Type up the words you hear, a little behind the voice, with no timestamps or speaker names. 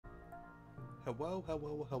Hello,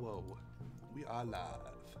 hello, hello. We are live.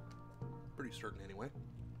 Pretty certain anyway.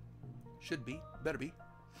 Should be. Better be.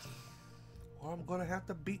 Or I'm gonna have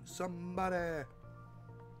to beat somebody.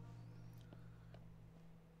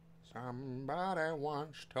 Somebody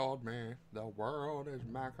once told me the world is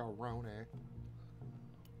macaroni.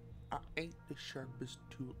 I ain't the sharpest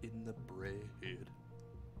tool in the bread.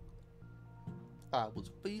 I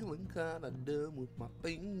was feeling kinda dumb with my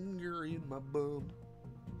finger in my bum.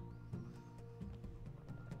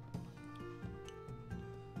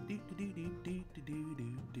 Do do do do do do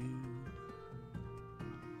do do.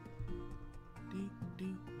 Do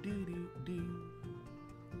do do do do.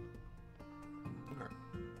 Alright.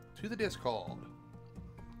 To the Discord.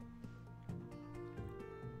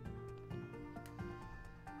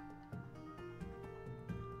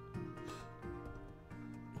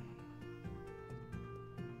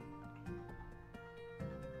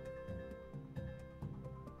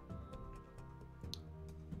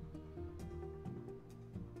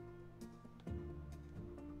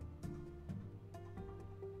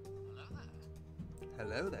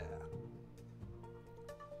 Hello there.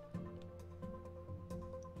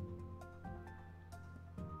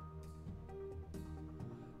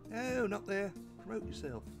 Oh, not there. Promote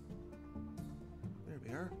yourself. There we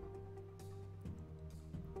are.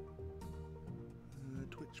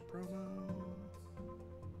 Twitch promo.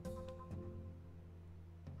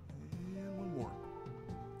 And one more.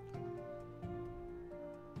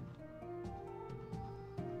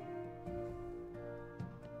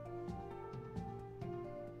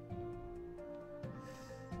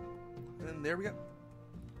 And there we go.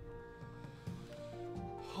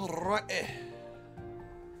 Alright.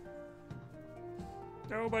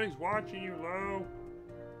 Nobody's watching you, Lo.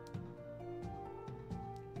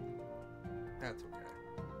 That's okay.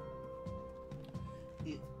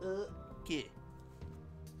 It's okay.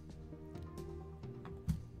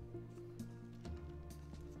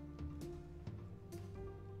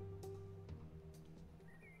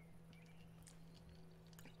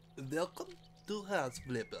 Welcome to House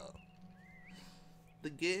Flipper. The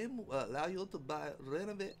game will allow you to buy,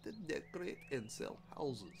 renovate, decorate, and sell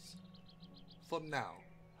houses. For now,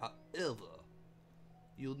 however,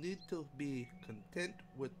 you'll need to be content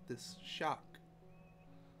with this shock.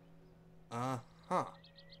 You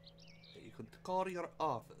can call your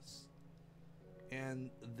office, and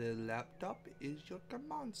the laptop is your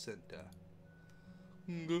command center.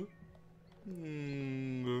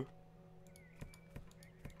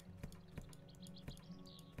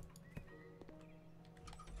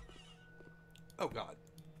 Oh God.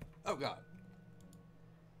 Oh God.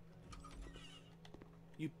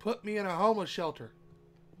 You put me in a homeless shelter.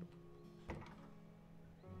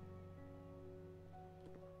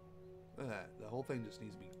 Look at that. The whole thing just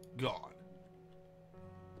needs to be gone.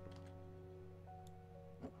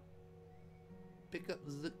 Pick up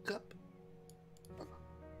the cup.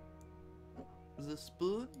 The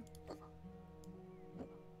spoon.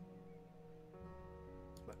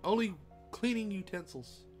 My only cleaning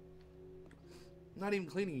utensils. Not even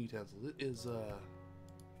cleaning utensils. It is,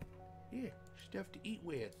 yeah, stuff to eat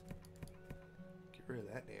with. Get rid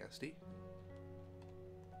of that nasty.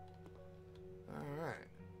 Alright.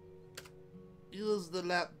 Use the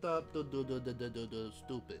laptop to do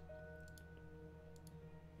stupid.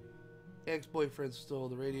 Ex-boyfriend stole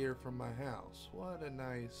the radiator from my house. What a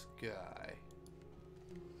nice guy.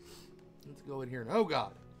 Let's go in here and, oh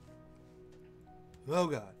God. Oh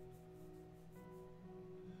God.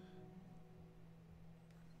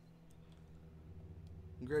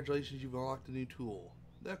 Congratulations, you've unlocked a new tool.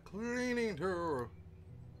 The cleaning tool.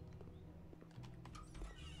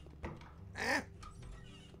 Ah.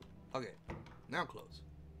 Okay, now close.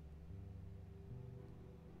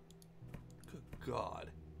 Good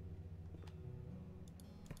God.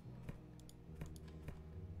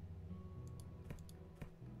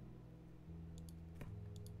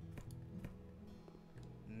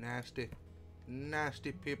 Nasty.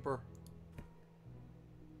 Nasty paper.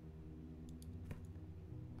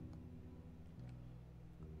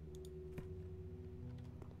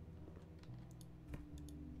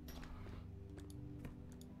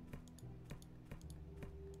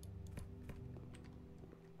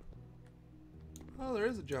 Oh, there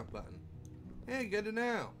is a jump button. Hey, good to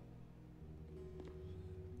know.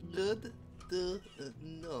 Good to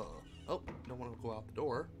know. Oh, don't want to go out the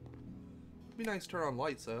door. It'd be nice to turn on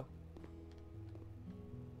lights, though.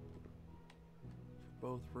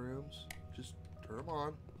 Both rooms. Just turn them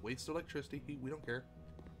on. Waste electricity. We don't care.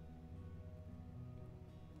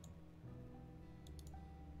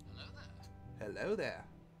 Hello there. Hello there.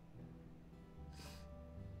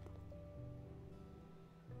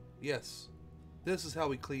 Yes. This is how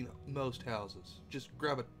we clean most houses. Just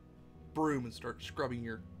grab a broom and start scrubbing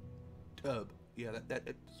your tub. Yeah,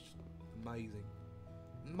 it's amazing.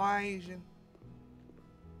 Amazing.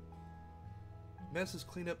 Messes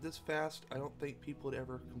clean up this fast, I don't think people would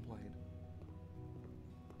ever complain.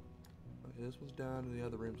 Okay, this one's done and the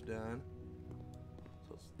other room's done.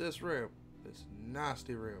 So it's this room. This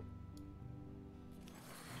nasty room.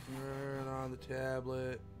 Turn on the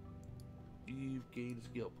tablet. You've gained a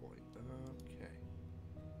skill point. Okay.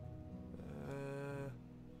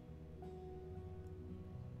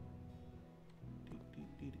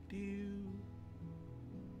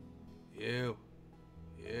 You.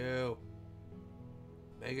 You.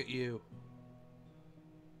 Make it you.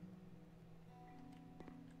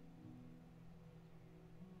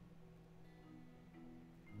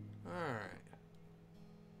 Alright.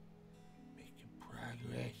 Making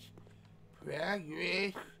progress.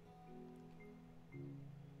 Progress.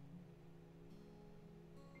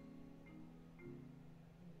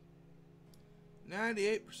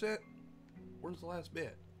 %. Where's the last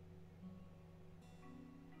bit?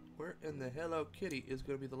 Where in the Hello Kitty is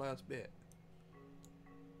going to be the last bit?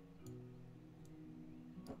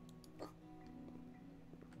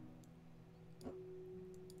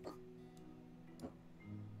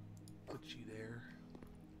 Put you there.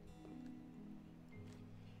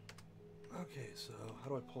 Okay, so how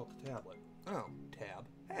do I pull up the tablet? Oh, tab.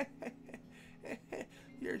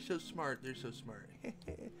 You're so smart. They're so smart.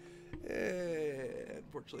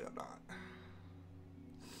 Unfortunately, I'm not.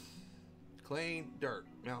 Clean dirt.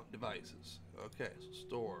 Mount devices. Okay, so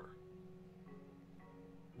store.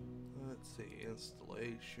 Let's see.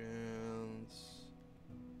 Installations.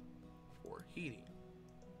 For heating.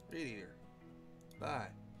 Radiator. Bye.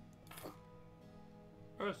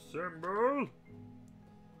 Assemble.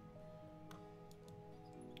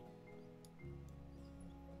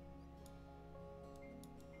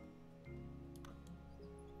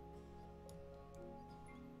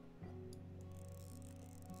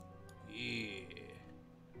 Yeah.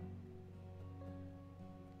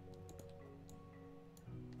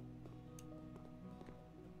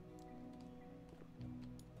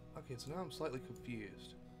 Okay, so now I'm slightly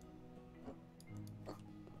confused.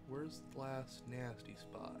 Where's the last nasty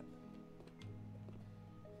spot?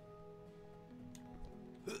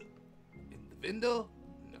 In the window?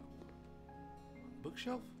 No.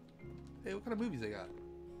 Bookshelf? Hey, what kind of movies they got?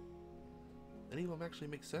 Any of them actually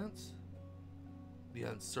make sense? The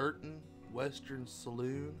Uncertain Western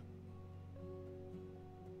Saloon.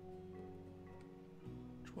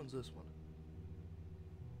 Which one's this one?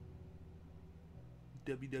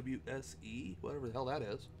 WWSE? Whatever the hell that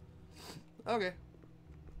is. Okay.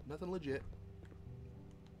 Nothing legit.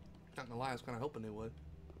 Not gonna lie, I was kind of hoping they would.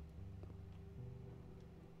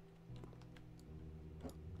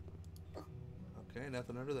 Okay,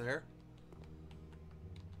 nothing under there.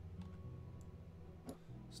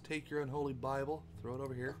 Let's take your unholy Bible, throw it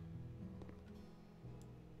over here.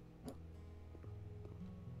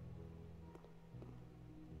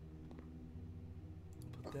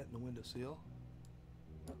 Put that in the windowsill.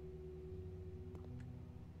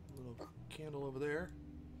 Little candle over there.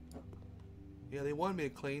 Yeah, they wanted me to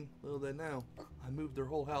clean. Little they know, I moved their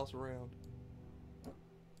whole house around.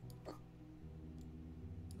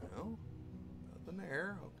 No, nothing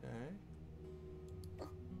there. Okay.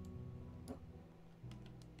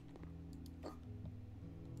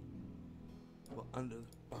 Well,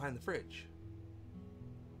 behind the fridge.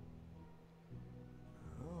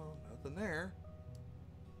 Oh, nothing there.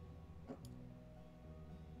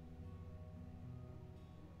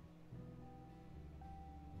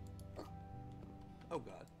 Oh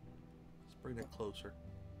God, let's bring that closer.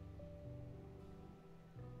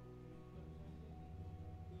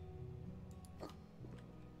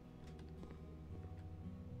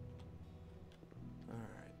 All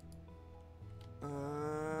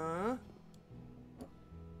right.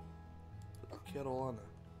 Put the kettle on the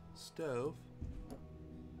stove.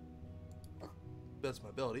 Best of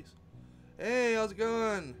my abilities. Hey, how's it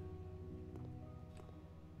going?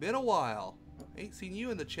 Been a while. Ain't seen you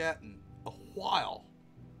in the chat in a while.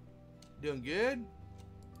 Doing good?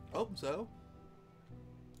 Hope so.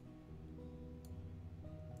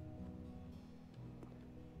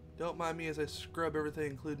 Don't mind me as I scrub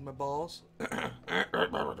everything, including my balls.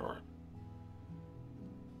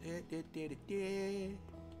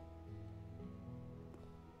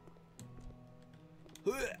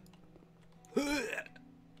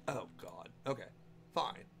 Oh God. Okay.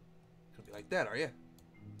 Fine. Gonna be like that, are you?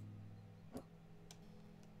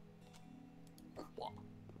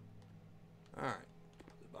 Alright.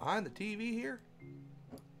 Behind the TV here?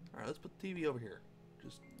 Alright, let's put the TV over here.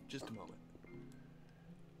 Just a moment.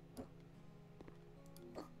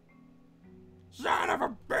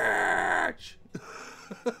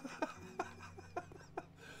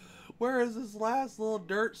 Where is this last little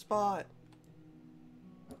dirt spot?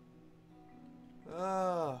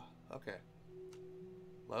 Okay.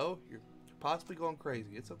 Lo, you're possibly going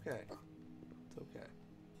crazy. It's okay. It's okay.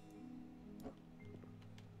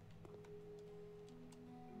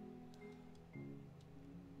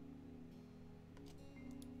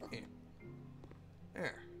 Here.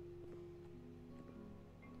 There.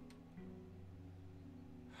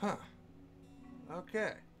 Huh.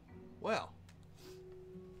 Okay. Well.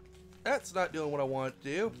 That's not doing what I want to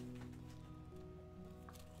do.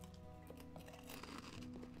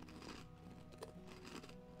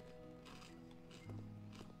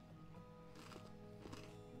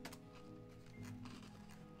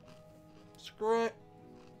 Screw it.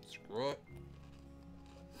 Screw it.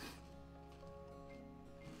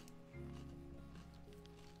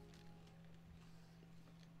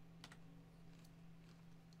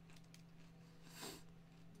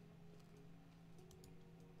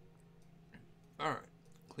 Alright.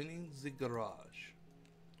 Cleaning the garage.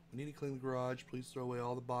 We need to clean the garage. Please throw away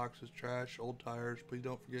all the boxes, trash, old tires. Please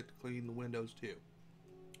don't forget to clean the windows too.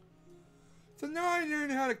 So now I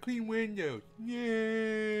learned how to clean windows.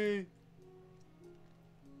 Yay!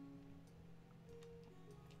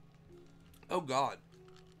 Oh God.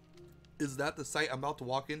 Is that the site I'm about to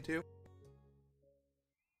walk into?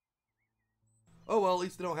 Oh well, at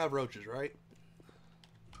least they don't have roaches, right?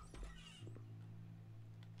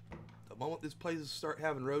 The moment this place start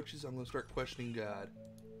having roaches, I'm gonna start questioning God.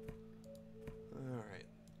 Alright.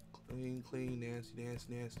 Clean, clean, nasty,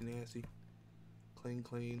 nasty, nasty, nasty. Clean,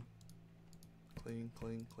 clean. Clean,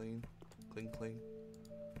 clean, clean. Clean, clean.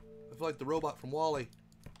 I feel like the robot from WALL-E.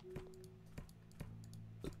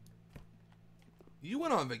 You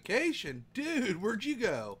went on vacation? Dude, where'd you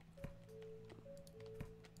go?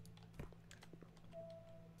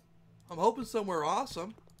 I'm hoping somewhere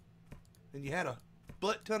awesome. And you had a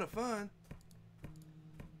butt ton of fun.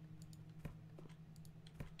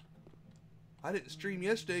 I didn't stream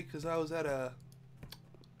yesterday because I was at a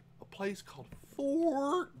place called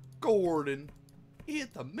Fort Gordon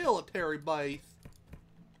at the military base.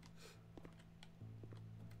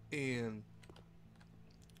 And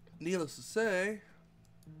needless to say,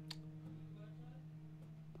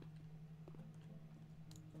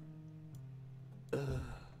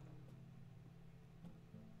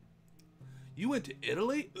 you went to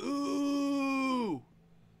Italy? Ooh!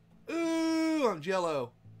 Ooh, I'm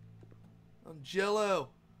jello. I'm jello.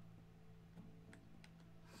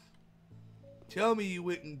 Tell me you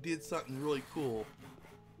went and did something really cool.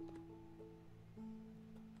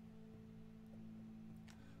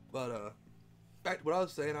 But, back to what I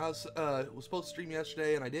was saying, I was supposed to stream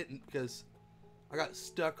yesterday and I didn't because I got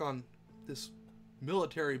stuck on this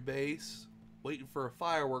military base waiting for a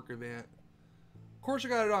firework event. Of course I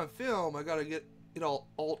got it on film. I got to get it all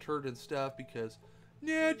altered and stuff because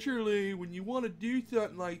naturally when you want to do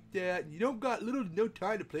something like that and you don't got little to no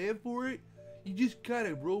time to plan for it, you just kind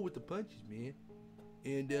of roll with the punches, man.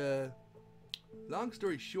 And long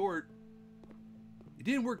story short, it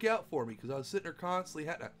didn't work out for me because I was sitting there constantly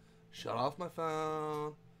had to shut off my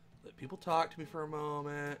phone, let people talk to me for a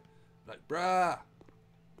moment, like bruh.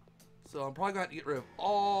 So I'm probably going to get rid of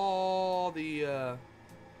all the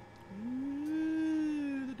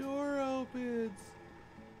ooh, the door opens.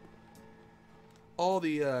 All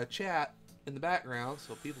the chat in the background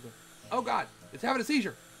so people can, oh God, it's having a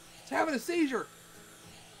seizure. It's having a seizure.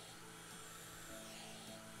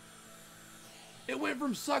 It went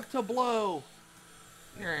from suck to blow.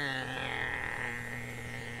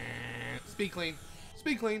 Speak clean.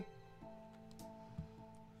 Speak clean.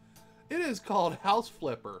 It is called House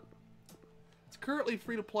Flipper. It's currently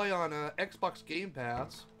free to play on Xbox Game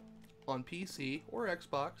Pass, on PC or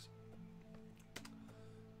Xbox.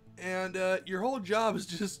 And your whole job is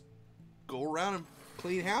just go around and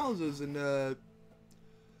clean houses. And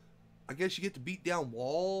I guess you get to beat down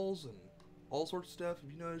walls and all sorts of stuff.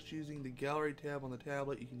 If you notice, using the gallery tab on the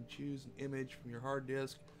tablet, you can choose an image from your hard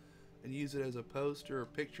disk and use it as a poster or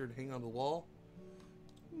picture to hang on the wall.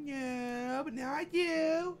 No, but now I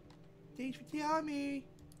do. Thanks for telling me.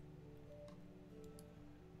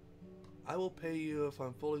 I will pay you if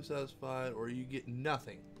I'm fully satisfied or you get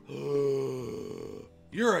nothing.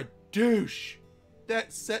 You're a douche.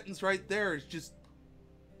 That sentence right there is just...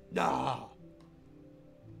 Nah.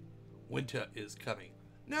 Winter is coming.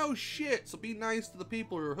 No shit, so be nice to the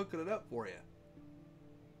people who are hooking it up for you.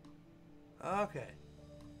 Okay.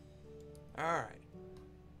 Alright.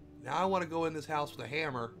 Now I want to go in this house with a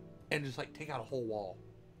hammer and just like take out a whole wall.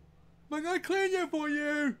 I'm gonna clean it for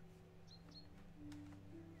you!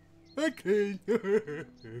 I can.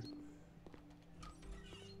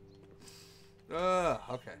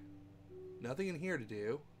 Okay. Nothing in here to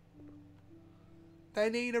do. They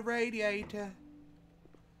need a radiator.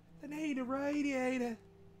 They need a radiator.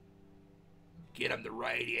 Get him the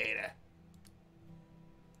radiator.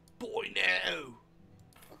 Boy, no.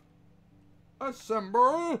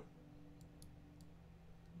 Assemble.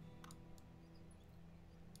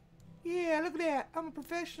 Yeah, look at that. I'm a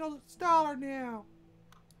professional installer now.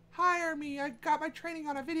 Hire me. I got my training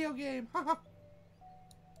on a video game.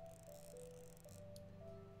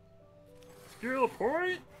 Skill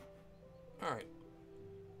point? Alright.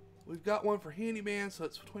 We've got one for handyman, so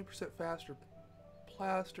it's 20% faster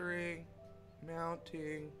plastering,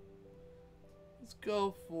 mounting. Let's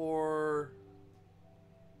go for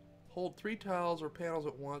hold 3 tiles or panels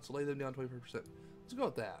at once, lay them down 25%. Let's go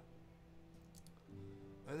with that.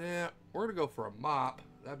 And then we're going to go for a mop.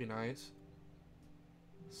 That'd be nice.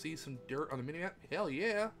 See some dirt on the minimap? Hell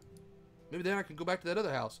yeah. Maybe then I can go back to that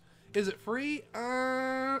other house. Is it free?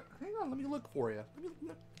 Hang on, let me look for you.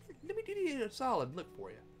 Let me do a solid look for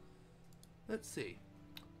you. Let's see.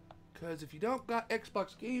 Because if you don't got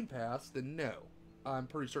Xbox Game Pass, then no. I'm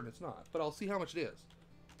pretty certain it's not. But I'll see how much it is.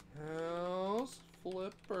 House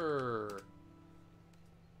Flipper.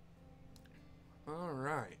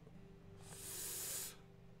 Alright.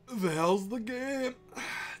 How's the game?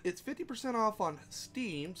 It's 50% off on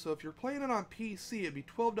Steam, so if you're playing it on PC, it'd be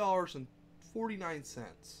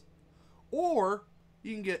 $12.49. Or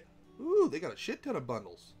you can get, ooh, they got a shit ton of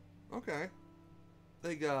bundles. Okay.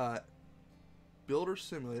 They got Builder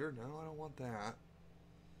Simulator. No, I don't want that.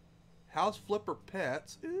 House Flipper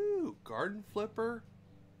Pets. Ooh, Garden Flipper.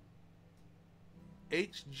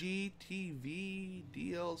 HGTV,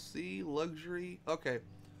 DLC, Luxury. Okay.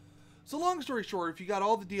 So long story short, if you got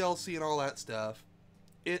all the DLC and all that stuff,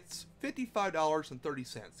 it's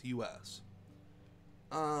 $55.30 US.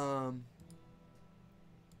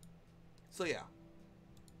 So yeah.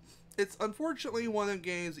 It's unfortunately one of them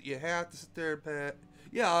games that you have to sit there and pet.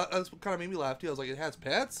 Yeah, that's what kind of made me laugh too. I was like, it has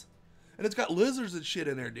pets? And it's got lizards and shit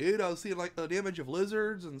in there, dude. I was seeing like an image of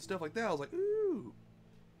lizards and stuff like that. I was like, ooh.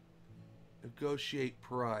 Negotiate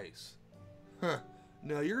price. Huh.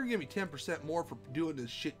 No, you're going to give me 10% more for doing this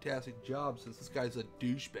shit-tastic job since this guy's a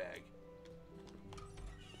douchebag.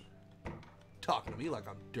 Talking to me like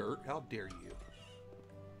I'm dirt. How dare you?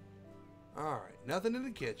 Alright, nothing in the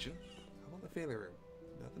kitchen. How about the family room?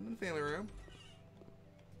 Nothing in the family room.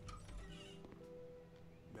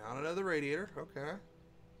 Mount another radiator. Okay.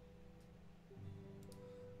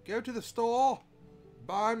 Go to the store.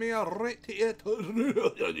 Buy me a radiator.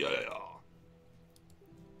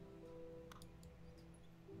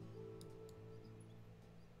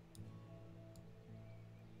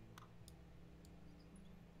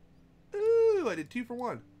 Ooh, I did 2 for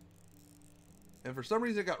 1. And for some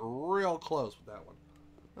reason, I got real close with that one.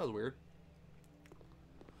 That was weird.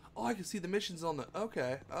 Oh, I can see the missions on the...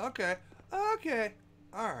 Okay, okay, okay.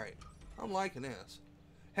 Alright. I'm liking this.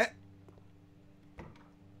 Heck.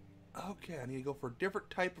 Okay, I need to go for a different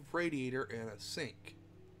type of radiator and a sink.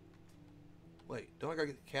 Wait, don't I gotta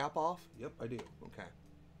get the cap off? Yep, I do. Okay.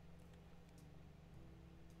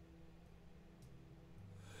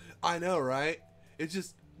 I know, right? It's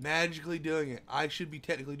just magically doing it. I should be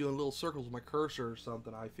technically doing little circles with my cursor or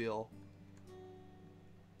something, I feel.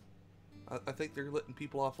 I think they're letting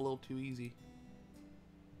people off a little too easy.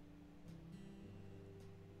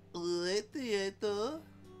 Radiator.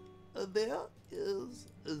 There is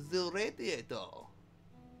the radiator.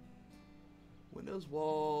 Windows,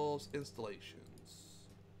 walls, installations.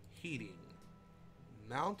 Heating.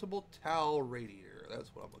 Mountable towel radiator.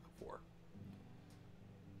 That's what I'm looking for.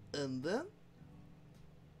 And then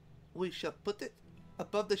we shall put it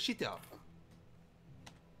above the shitter.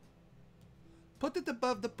 Put it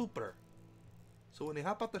above the pooper. So when they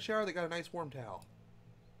hop out the shower, they got a nice warm towel.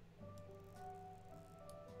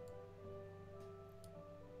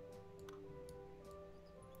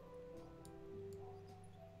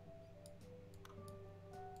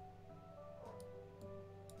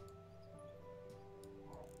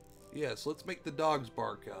 Yes, let's make the dogs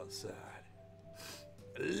bark outside.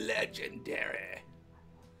 Legendary.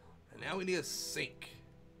 And now we need a sink.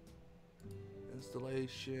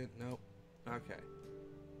 Installation. Nope. Okay.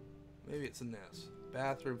 Maybe it's in this.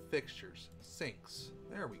 Bathroom fixtures. Sinks.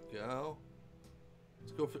 There we go.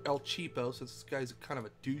 Let's go for El Cheapo since this guy's kind of a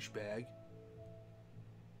douchebag.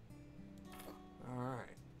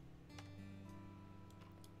 Alright.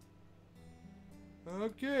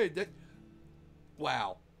 Okay.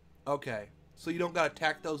 Wow. Okay. So you don't gotta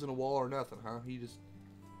tack those in a wall or nothing, huh? You just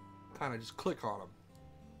kind of just click on them.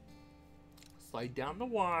 Slide down the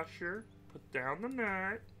washer. Put down the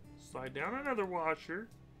nut. Slide down another washer.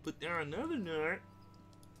 Put down another nut.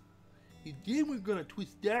 And then we're gonna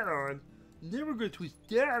twist that on. And then we're gonna twist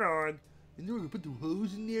that on. And then we're gonna put the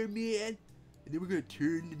hose in there, man. And then we're gonna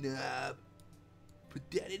turn the knob. Put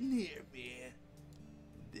that in there, man.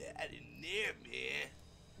 That in there, man.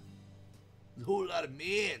 There's a whole lot of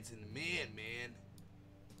mans in the man.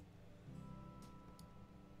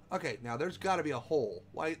 Okay, now there's gotta be a hole.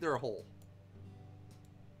 Why ain't there a hole?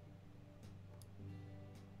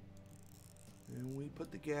 And we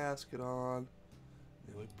put the gasket on.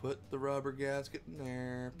 And we put the rubber gasket in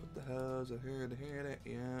there. Put the hose in here,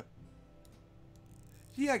 yeah.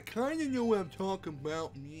 See, I kinda know what I'm talking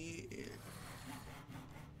about, man.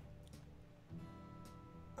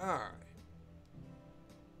 Alright.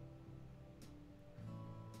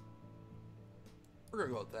 We're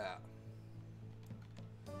gonna go with that.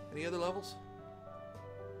 Any other levels?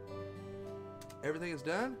 Everything is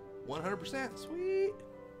done? 100%. Sweet.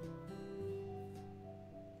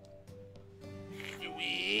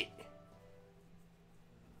 Sweet.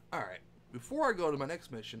 Alright. Before I go to my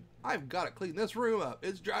next mission, I've got to clean this room up.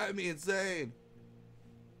 It's driving me insane.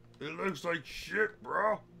 It looks like shit,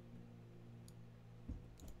 bro.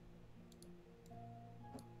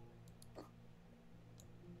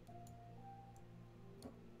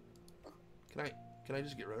 Can I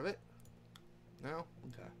just get rid of it? No?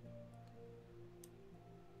 Okay.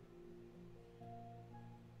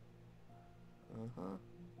 Uh-huh.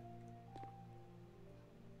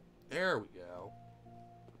 There we go.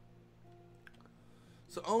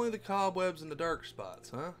 So only the cobwebs and the dark spots,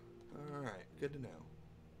 huh? Alright, good to know.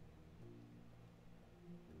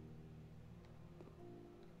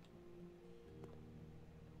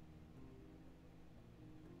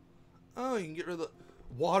 Oh, you can get rid of the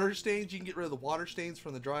water stains? You can get rid of the water stains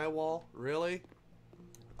from the drywall? Really?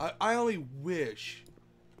 I only wish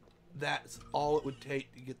that's all it would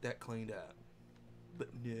take to get that cleaned up. But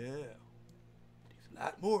no. It takes a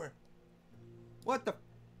lot more. What the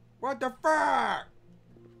fuck?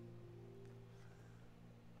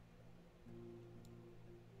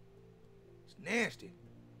 It's nasty.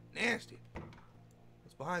 Nasty.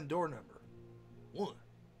 What's behind door number 1?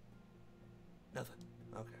 Nothing.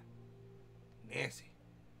 Okay. Nasty.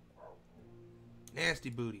 Nasty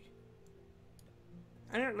booty.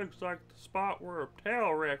 And it looks like the spot where a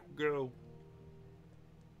towel rack would go.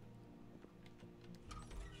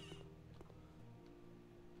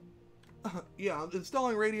 Yeah, I'm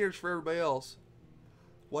installing radiators for everybody else.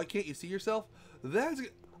 Why can't you see yourself?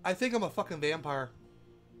 I think I'm a fucking vampire.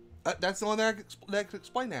 That's the only thing that can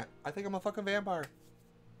explain that. I think I'm a fucking vampire.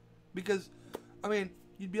 Because, I mean,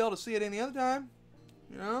 you'd be able to see it any other time.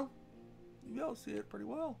 You know? You'd be able to see it pretty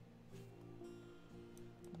well.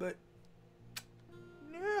 But,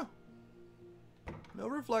 no. No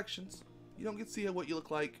reflections. You don't get to see what you look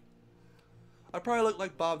like. I probably look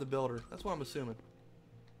like Bob the Builder. That's what I'm assuming.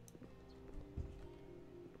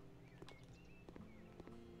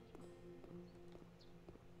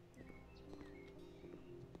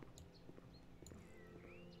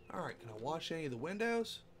 Alright, can I wash any of the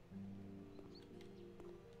windows?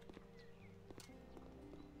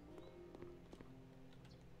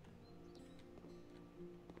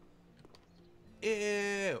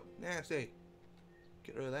 Ew, nasty.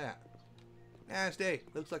 Get rid of that. Nasty.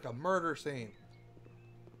 Looks like a murder scene.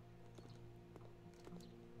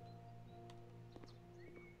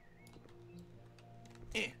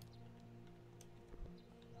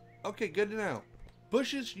 Okay, good to know.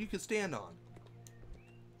 Bushes you can stand on.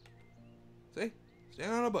 See?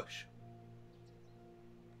 Stand on a bush.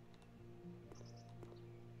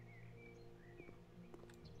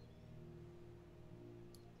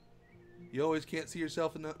 You always can't see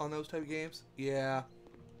yourself on those type of games? Yeah.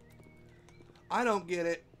 I don't get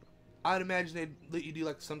it. I'd imagine they'd let you do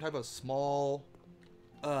like some type of small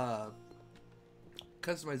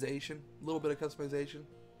customization. A little bit of customization.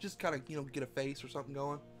 Just kind of, you know, get a face or something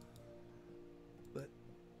going. But,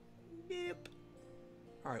 yep.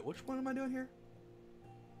 Alright, which one am I doing here?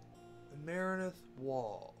 The Meredith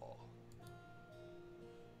Wall.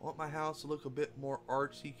 I want my house to look a bit more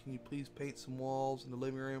artsy. Can you please paint some walls in the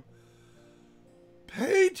living room?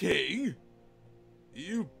 Painting?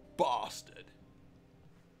 You bastard.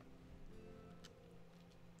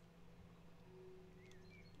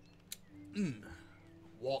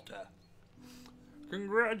 Walter.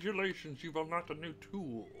 Congratulations, you've unlocked a new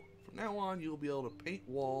tool. From now on, you'll be able to paint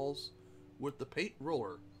walls with the paint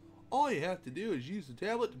roller. All you have to do is use the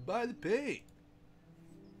tablet to buy the paint.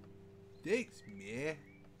 Thanks, man.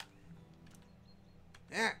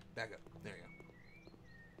 Ah, back up. There you go.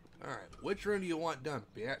 Alright, which room do you want done,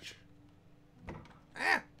 bitch?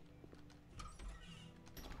 Ah!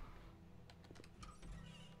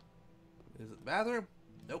 Is it the bathroom?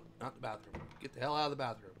 Nope. Not the bathroom. Get the hell out of the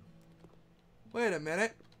bathroom. Wait a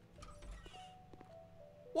minute.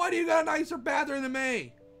 Why do you got a nicer bathroom than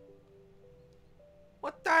me?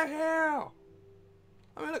 What the hell?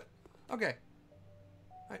 I mean, look. Okay.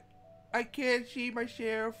 I can't see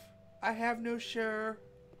myself. I have no shirt.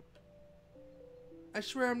 I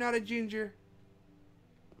swear I'm not a ginger.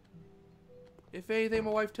 If anything,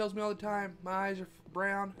 my wife tells me all the time, my eyes are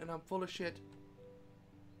brown and I'm full of shit.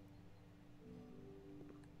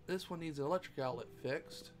 This one needs an electric outlet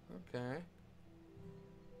fixed. Okay.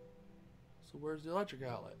 So where's the electric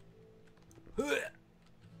outlet?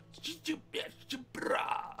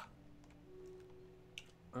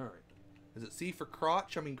 Alright. Is it C for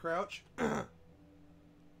crotch? I mean crouch?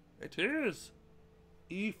 It is.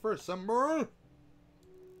 E for sunburn.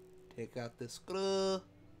 Take out the screw.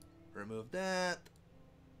 Remove that.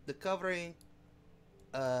 The covering.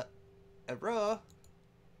 Error.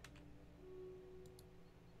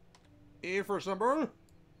 E for sunburn.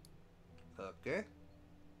 Okay.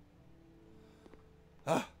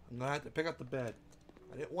 I'm gonna have to pick up the bed.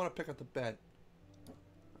 I didn't want to pick up the bed.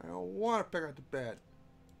 I don't want to pick up the bed.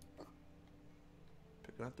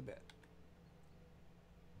 Picking up the bed.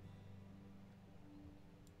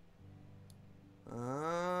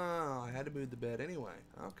 Oh, I had to move the bed anyway.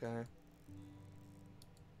 Okay.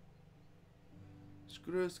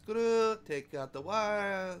 Screw, screw. Take out the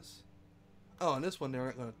wires. Oh, and this one, they're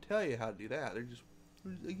not going to tell you how to do that. They're just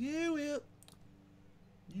like, yeah, well,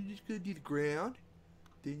 you're just going to do the ground.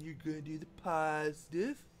 Then you're going to do the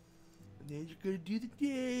positive. And then you're going to do the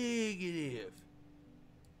negative.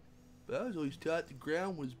 But I was always taught the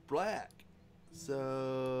ground was black. So,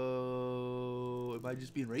 am I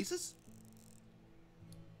just being racist?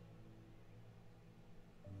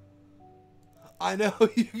 I know,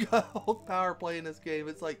 you got a whole power play in this game.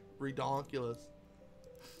 It's like redonkulous.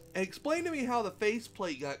 And explain to me how the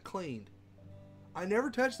faceplate got cleaned. I never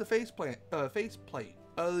touched the faceplate other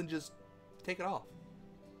than just take it off.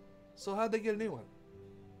 So how'd they get a new one?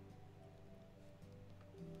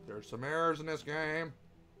 There's some errors in this game.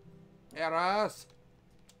 Errors.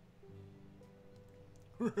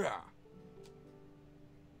 Yeah.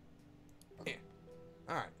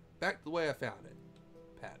 Alright, back to the way I found it.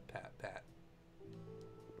 Pat, pat, pat.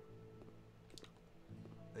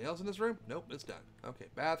 Anything else in this room? Nope, it's done. Okay,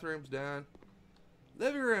 bathroom's done.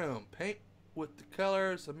 Living room. Paint with the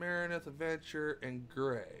colors of Marineth Adventure and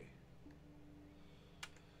gray.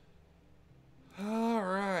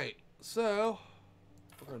 Alright, so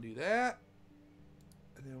we're going to do that.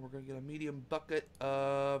 And then we're going to get a medium bucket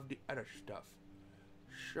of the other stuff.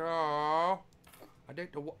 So, I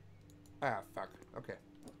think the... Ah, fuck. Okay.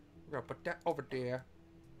 We're going to put that over there.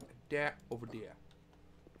 And that over there.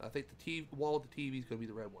 I think the TV, wall of the TV is going to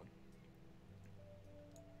be the red one.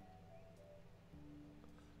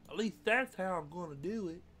 At least that's how I'm going to do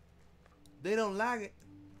it. They don't like it.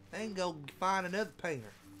 They can go find another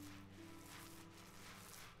painter.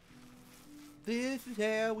 This is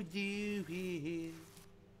how we do it.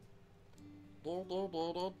 Do, do,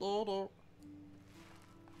 do, do, do, do.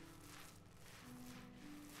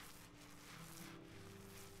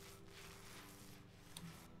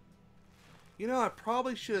 You know, I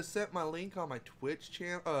probably should have set my link on my Twitch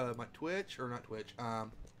channel, my Twitch, or not Twitch,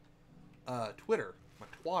 Twitter, my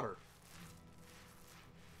Twatter.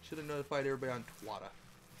 Should have notified everybody on Twatter.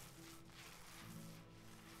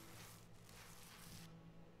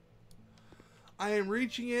 I am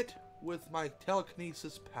reaching it with my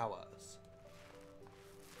telekinesis powers.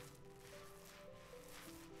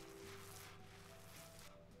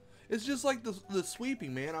 It's just like the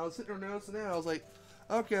sweeping, man. I was sitting there noticing that. I was like,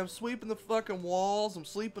 okay, I'm sweeping the fucking walls. I'm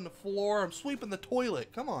sweeping the floor. I'm sweeping the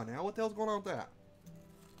toilet. Come on now. What the hell's going on with that?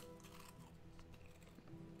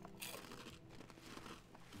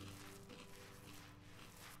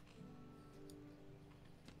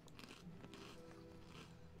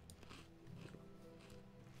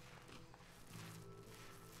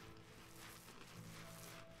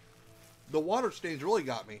 The water stains really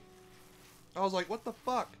got me. I was like, what the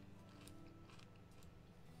fuck?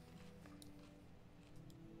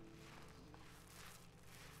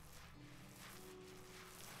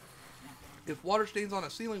 If water stains on a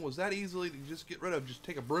ceiling was that easily to just get rid of, just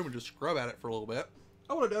take a broom and just scrub at it for a little bit,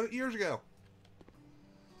 I would have done it years ago.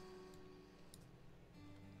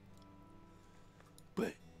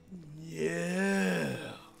 But, yeah.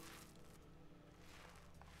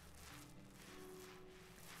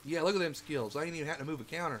 Yeah, look at them skills. I ain't even had to move a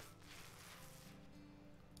counter.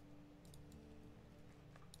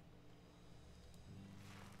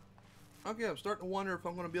 Okay, I'm starting to wonder if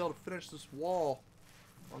I'm going to be able to finish this wall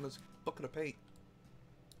on this bucket of paint.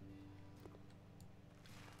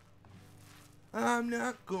 I'm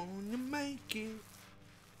not gonna make it.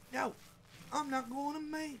 No, I'm not gonna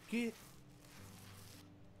make it.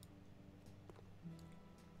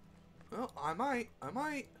 Well, I might.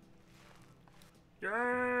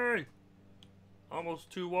 Yay!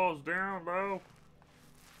 Almost 2 walls down, though.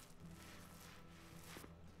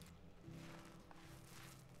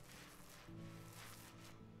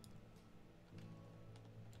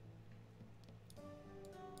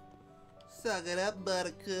 Suck it up,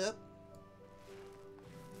 buttercup.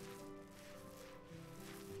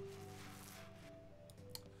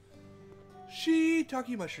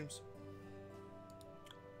 Shiitake mushrooms.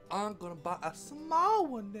 I'm gonna buy a small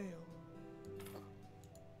one now.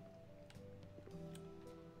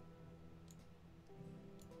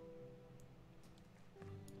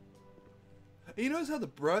 You notice how the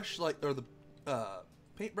brush, like, or the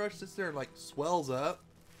paintbrush sits there and, like, swells up?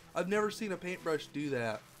 I've never seen a paintbrush do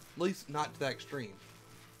that. At least not to that extreme.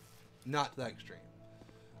 Not to that extreme.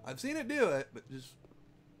 I've seen it do it, but just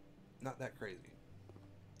not that crazy.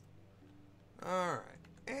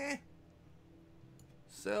 Alright.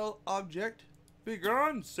 Sell object.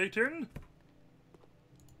 Begone, Satan!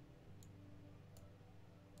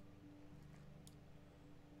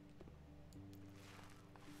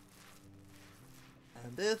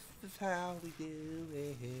 And this is how we do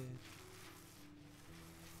it.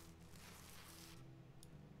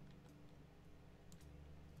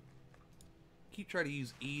 Keep trying to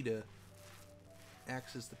use E to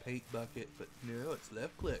access the paint bucket, but no, it's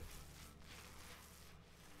left click.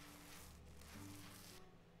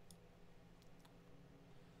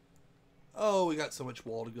 Oh, we got so much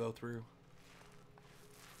wall to go through.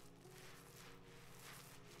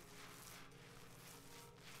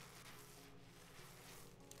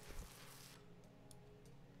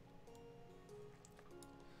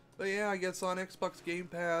 But yeah, I guess on Xbox Game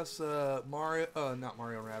Pass, not Mario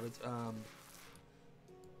Rabbids,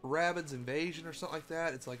 Rabbids Invasion or something like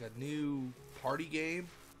that. It's like a new party game,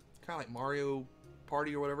 kind of like Mario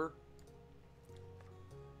Party or whatever.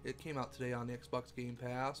 It came out today on the Xbox Game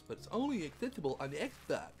Pass, but it's only accessible on the Xbox.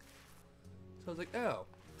 So I was like, oh,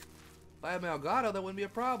 if I had my Elgato, that wouldn't be a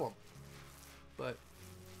problem. But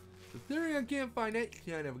considering I can't find that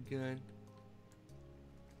kind of a gun,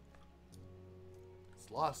 it's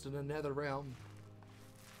lost in another realm.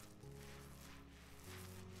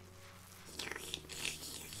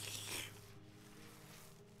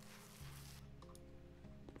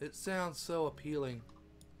 It sounds so appealing.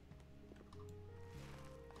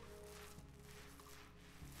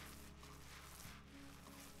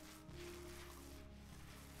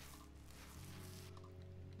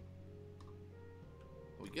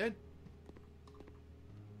 Are we good?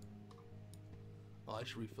 Oh, I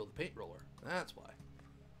should refill the paint roller. That's why.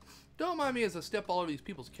 Don't mind me as I step all over these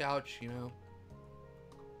people's couch, you know.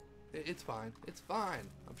 It's fine. It's fine.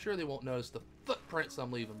 I'm sure they won't notice the footprints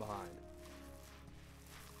I'm leaving behind.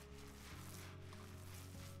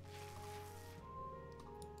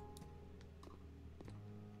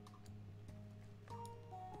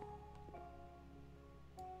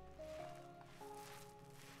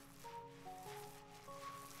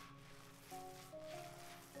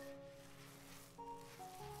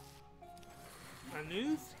 A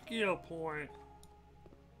new skill point.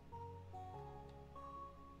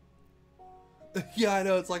 Yeah, I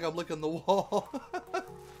know. It's like I'm licking the wall.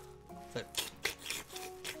 It's like...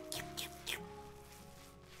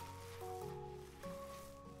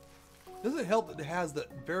 Doesn't help that it has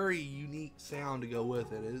that very unique sound to go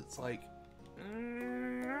with it. It's like... I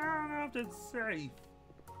don't know if it's safe.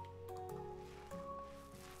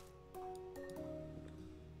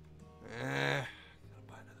 Gotta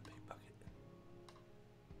buy another paint bucket.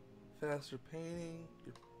 Faster painting.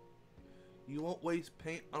 You won't waste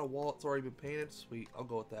paint on a wall that's already been painted. Sweet, I'll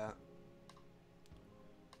go with that.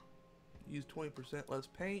 Use 20% less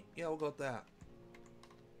paint. Yeah, we'll go with that.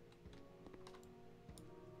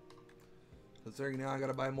 Considering now I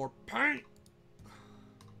gotta buy more paint.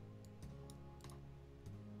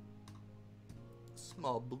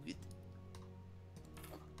 Small bucket.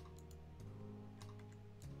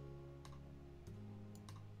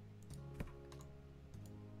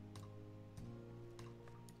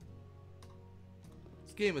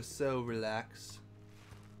 This game is so relaxed.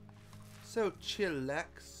 So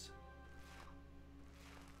chillax.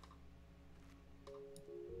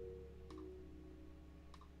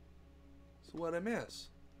 So what'd I miss?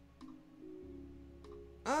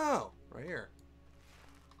 Oh, right here.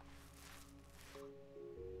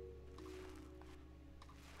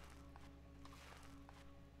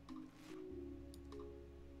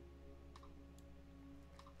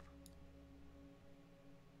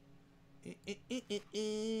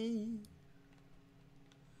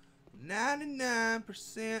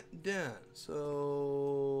 99% done. So,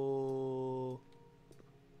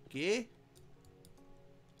 okay.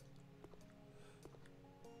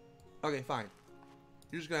 Okay, fine.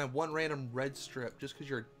 You're just gonna have one random red strip just because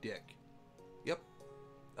you're a dick. Yep,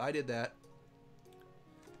 I did that.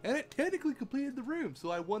 And it technically completed the room,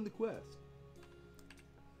 so I won the quest.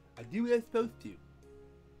 I do what I'm supposed to.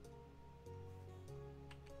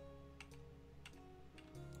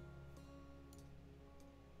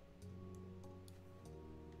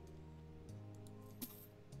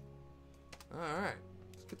 Alright,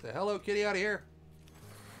 let's get the Hello Kitty out of here.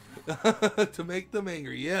 To make them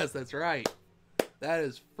angry. Yes, that's right. That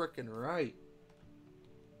is frickin' right.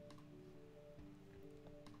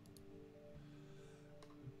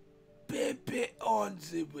 Baby on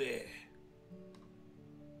the way.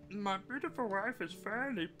 My beautiful wife is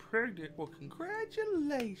finally pregnant. Well,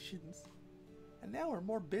 congratulations. And now we're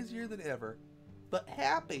more busier than ever. But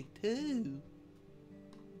happy too.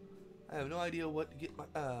 I have no idea what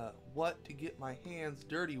to get my hands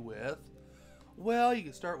dirty with. Well, you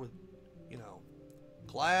can start with, you know,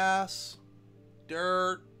 glass,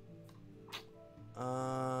 dirt,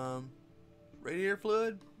 radiator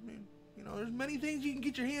fluid. I mean, you know, there's many things you can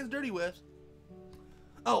get your hands dirty with.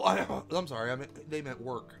 Oh, I'm sorry. They meant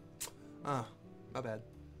work. My bad.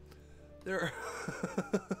 There.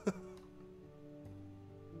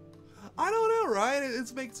 I don't know, right?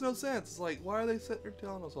 It makes no sense. It's like, why are they sitting there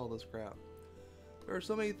telling us all this crap? There are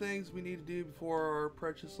so many things we need to do before our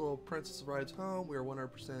precious little princess arrives home. We are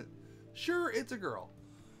 100% sure it's a girl.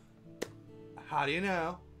 How do you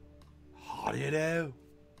know? How do you know?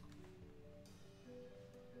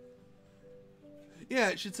 Yeah,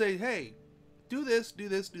 it should say, hey, do this, do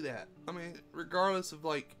this, do that. I mean, regardless of,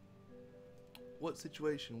 like, what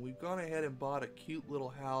situation. We've gone ahead and bought a cute little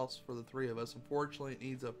house for the three of us. Unfortunately, it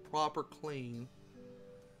needs a proper clean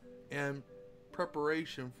and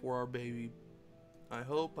preparation for our baby. I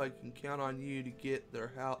hope I can count on you to get the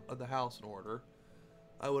house in order.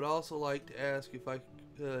 I would also like to ask if I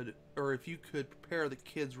could, or if you could prepare the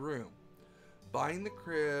kids' room. Buying the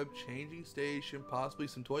crib, changing station, possibly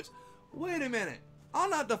some toys. Wait a minute. I'm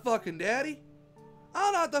not the fucking daddy.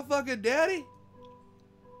 I'm not the fucking daddy.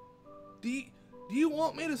 Do you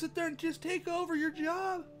want me to sit there and just take over your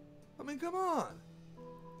job? I mean, come on.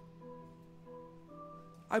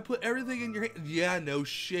 I put everything in your hand. Yeah, no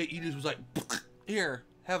shit. You just was like, here,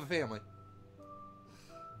 have a family.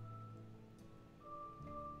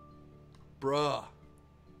 Bruh.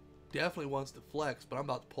 Definitely wants to flex, but I'm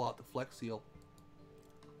about to pull out the Flex Seal.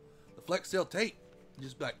 The Flex Seal tape.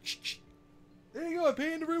 Just be like, shh. There you go, I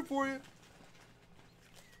painted the room for you.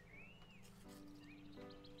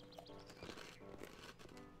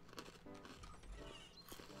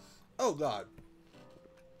 Oh, God.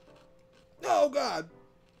 Oh, God.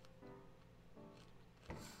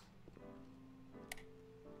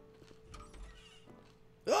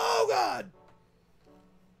 Oh, God.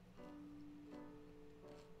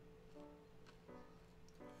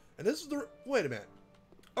 And this is the... Wait a minute.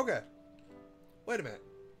 Okay. Wait a minute.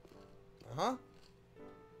 Uh-huh.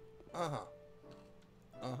 Uh-huh.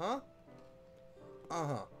 Uh-huh.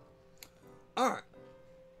 Uh-huh. Alright.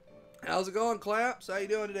 How's it going, Claps? How you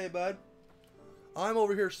doing today, bud? I'm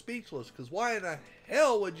over here speechless, because why in the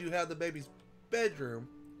hell would you have the baby's bedroom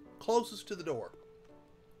closest to the door?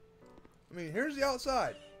 I mean, here's the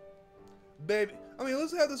outside. Baby, I mean,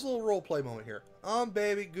 let's have this little role play moment here.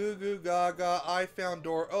 Baby, goo goo gaga, I found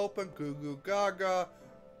door open, goo goo gaga,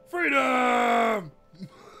 freedom!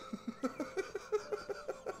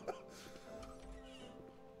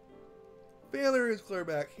 Family room's clear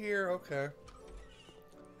back here, okay.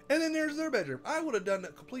 And then there's their bedroom. I would have done the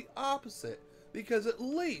complete opposite, because at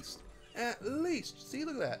least, see,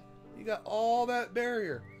 look at that. You got all that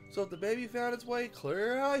barrier. So if the baby found its way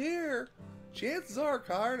clear out here, chances are,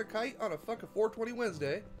 hiring a kite on a fucking 420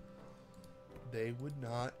 Wednesday, they would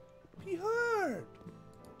not be hurt.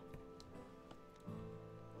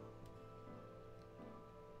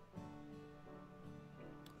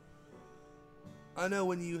 I know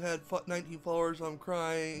when you had 19 followers, I'm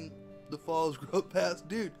crying. The falls grow past,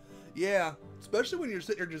 dude. Yeah, especially when you're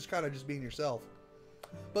sitting here just kind of just being yourself.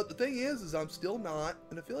 But the thing is I'm still not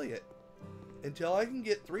an affiliate. Until I can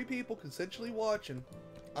get 3 people consensually watching,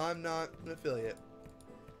 I'm not an affiliate.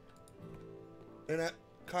 And that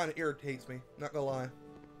kind of irritates me, not gonna lie.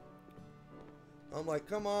 I'm like,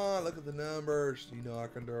 come on, look at the numbers. You know I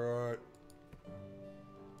can do it.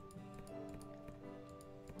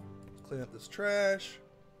 Clean up this trash.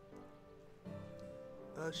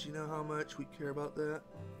 Us, you know how much we care about that.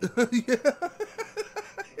 Yeah.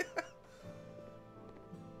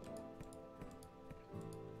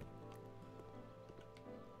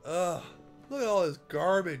 Ugh. Look at all this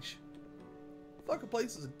garbage. Fucking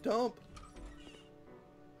place is a dump.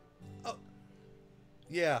 Oh.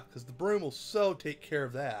 Yeah, because the broom will so take care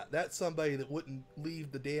of that. That's somebody that wouldn't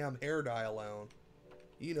leave the damn hair dye alone.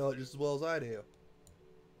 You know it just as well as I do.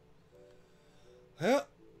 Well,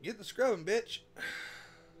 get the scrubbing, bitch.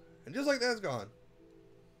 And just like that's gone.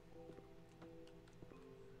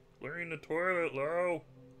 Clearing the toilet, Lo.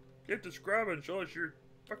 Get to scrubbing. Show us your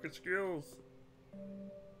fucking skills.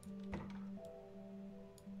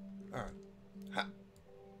 Alright. Ha.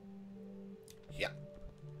 Yeah.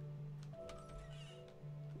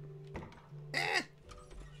 Eh.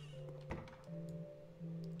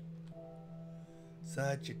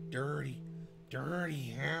 Such a dirty,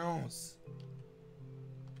 dirty house.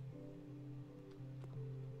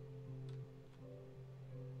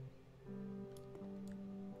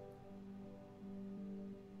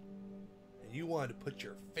 And you wanted to put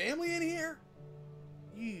your family in here?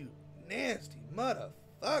 You nasty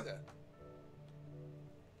motherfucker.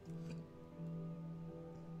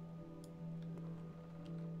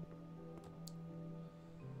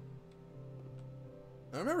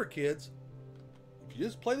 Now remember, kids, if you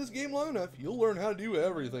just play this game long enough, you'll learn how to do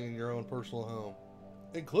everything in your own personal home,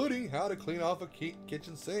 including how to clean off a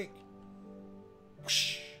kitchen sink.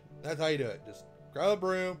 Whoosh. That's how you do it. Just grab a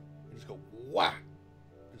broom and just go whack.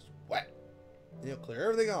 Just whack. And you'll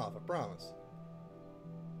clear everything off, I promise.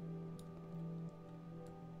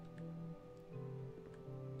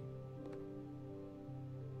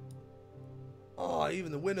 Oh,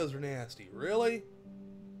 even the windows are nasty. Really?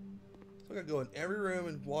 So I gotta go in every room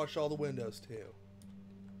and wash all the windows too.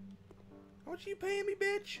 How much are you paying me,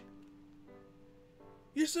 bitch?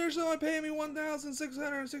 You seriously only paying me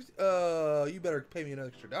 $1,660? You better pay me an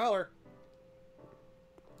extra $1.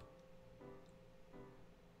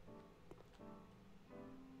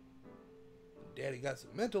 Daddy got some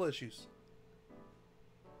mental issues.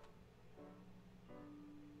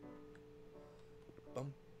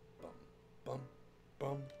 Bum, bum, bum,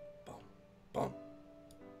 bum, bum, bum.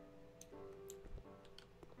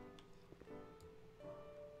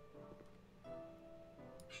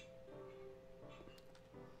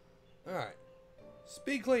 Alright.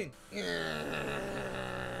 Speed clean.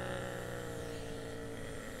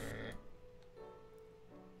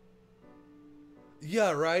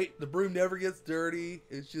 Yeah, right? The broom never gets dirty.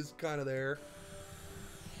 It's just kind of there.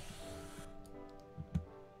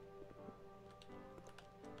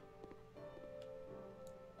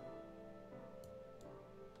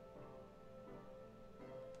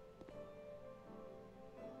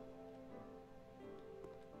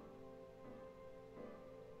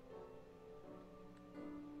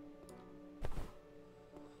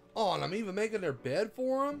 Oh, and I'm even making their bed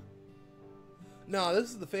for them? No, this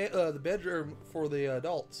is the bedroom for the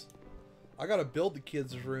adults. I gotta build the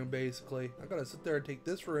kids' room, basically. I gotta sit there and take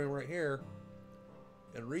this room right here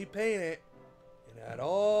and repaint it and add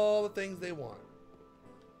all the things they want.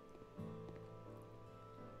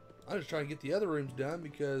 I'm just trying to get the other rooms done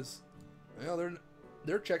because, well,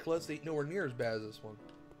 their checklist ain't nowhere near as bad as this one.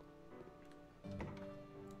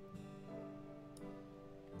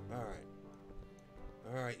 Alright.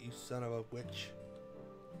 Alright, you son of a witch.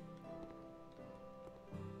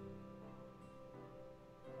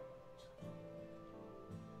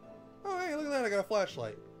 Oh, hey, look at that. I got a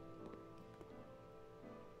flashlight.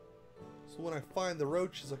 So when I find the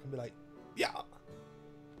roaches, I can be like, yeah.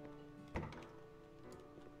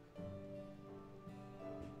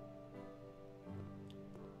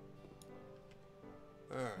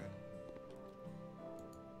 Alright.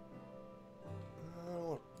 I don't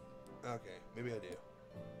want... Okay, maybe I do.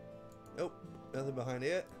 Nope, nothing behind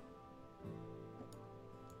it.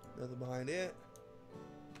 Nothing behind it.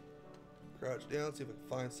 Crouch down, see if I can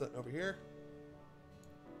find something over here.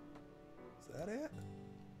 Is that it?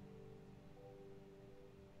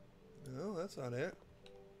 No, that's not it.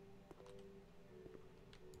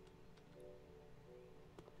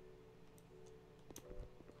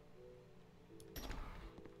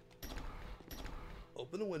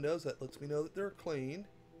 Open the windows, that lets me know that they're clean.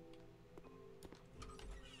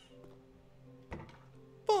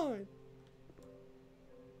 Fine.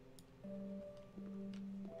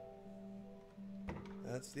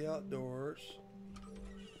 That's the outdoors.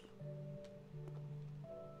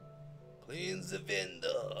 Cleans the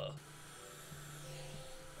window.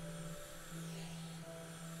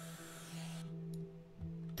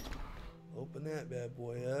 Open that bad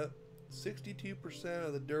boy up. 62%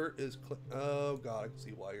 of the dirt is clean. Oh God, I can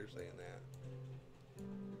see why you're saying that.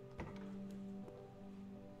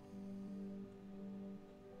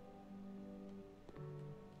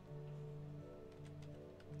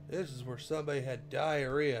 This is where somebody had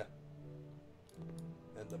diarrhea.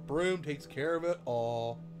 And the broom takes care of it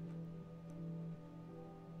all.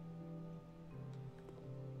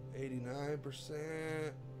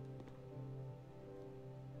 89%.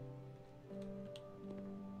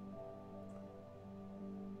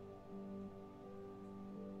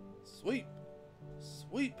 Sweep.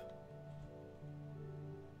 Sweep.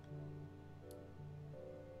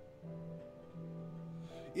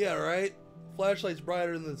 Yeah, right? Flashlight's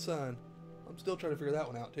brighter than the sun. I'm still trying to figure that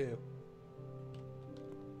one out, too.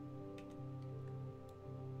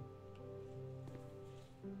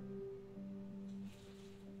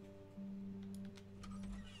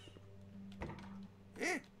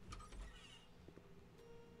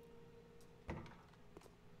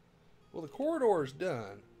 Well, the corridor's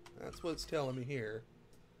done. That's what it's telling me here.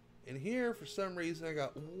 And here, for some reason, I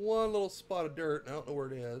got one little spot of dirt, and I don't know where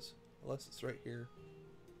it is. Unless it's right here.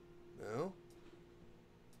 No.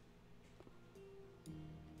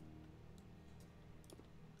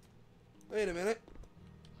 Wait a minute.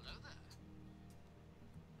 Hello there.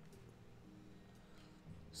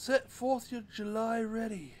 Set 4th of July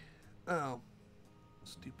ready. Oh.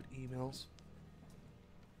 Stupid emails.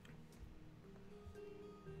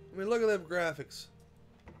 I mean, look at them graphics.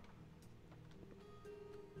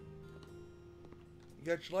 You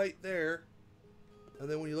got your light there, and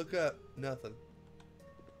then when you look up, nothing.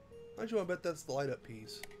 I just want to bet that's the light up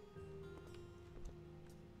piece.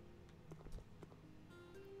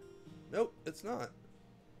 Nope, it's not.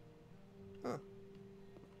 Huh.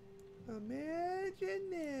 Imagine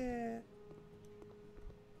that.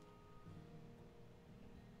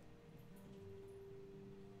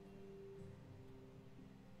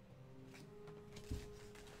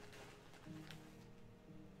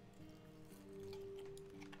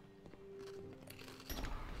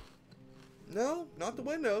 No, not the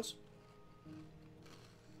windows.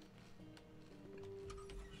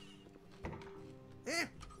 Eh.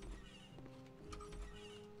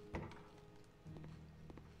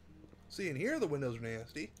 See, in here the windows are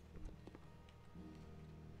nasty.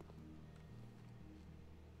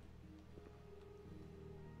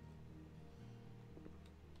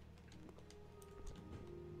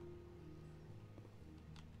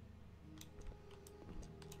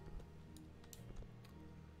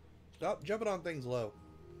 Stop jumping on things low.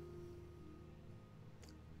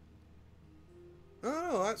 I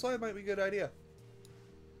don't know, outside might be a good idea.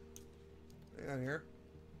 Hang on here.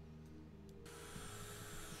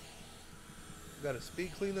 Gotta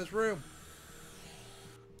speed clean this room.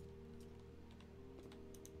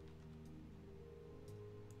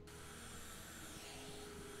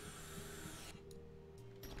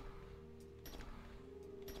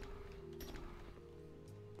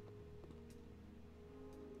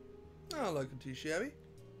 Not looking too shabby.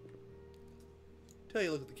 Tell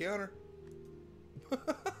you, look at the counter.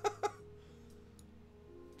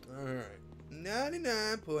 Alright.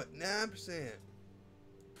 99.9%.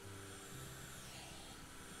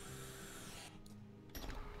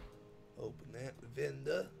 Open that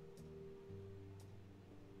vendor.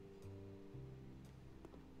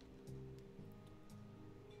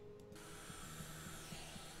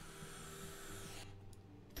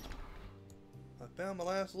 I found my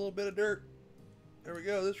last little bit of dirt. There we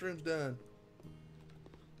go, this room's done.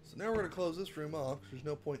 So now we're going to close this room off, because there's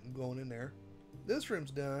no point in going in there. This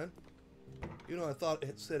room's done. You know, I thought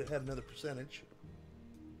it said it had another percentage.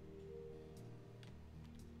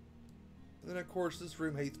 And then, of course, this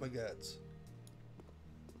room hates my guts.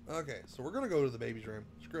 Okay, so we're going to go to the baby's room.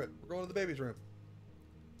 Screw it. We're going to the baby's room.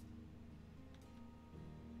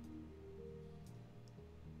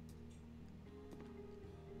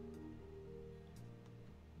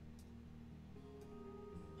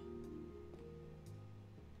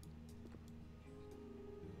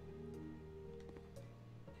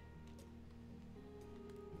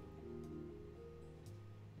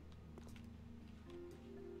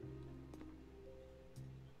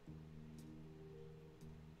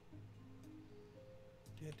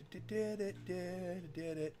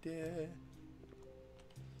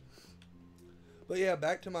 But yeah,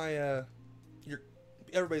 back to my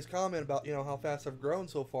everybody's comment about, you know, how fast I've grown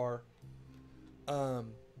so far.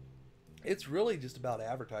 It's really just about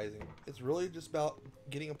advertising. It's really just about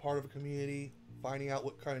getting a part of a community, finding out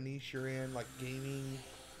what kind of niche you're in, like gaming,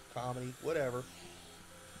 comedy, whatever,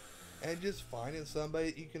 and just finding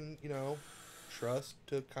somebody that you can, you know, trust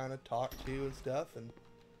to kind of talk to and stuff. And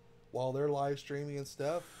while they're live streaming and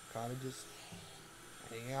stuff, kind of just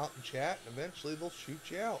hang out and chat, and eventually they'll shoot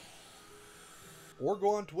you out. Or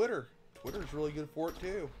go on Twitter. Twitter's really good for it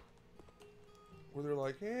too. Where they're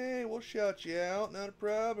like, hey, we'll shout you out, not a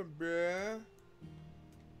problem, bruh.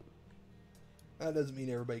 That doesn't mean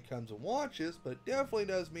everybody comes and watches, but it definitely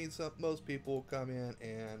does mean most people will come in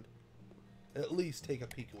and at least take a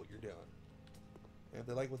peek at what you're doing. And if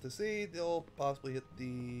they like what they see, they'll possibly hit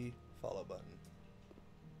the follow button.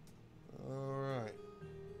 Alright.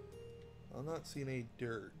 I'm not seeing any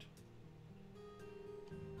dirt.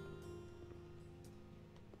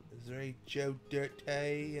 Is there any Joe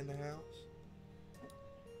Dirty in the house?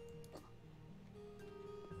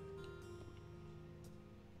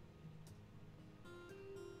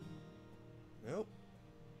 Nope.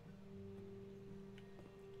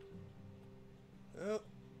 Nope.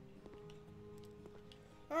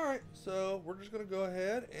 Alright, so we're just gonna go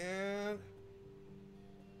ahead and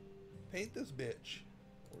paint this bitch.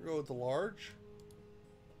 We'll go with the large.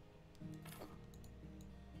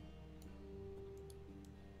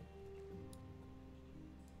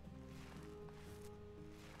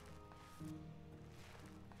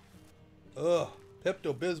 Ugh,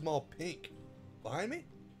 Pepto-Bismol pink. Behind me?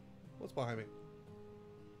 What's behind me?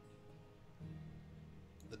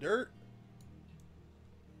 The dirt?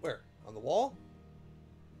 Where? On the wall?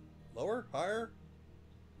 Lower? Higher?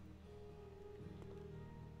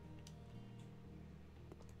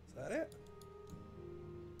 Is that it?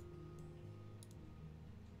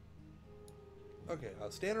 Okay, I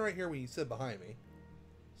was standing right here when you said behind me.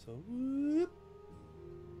 So, whoop.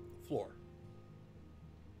 Floor.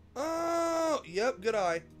 Oh, yep, good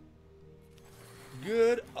eye.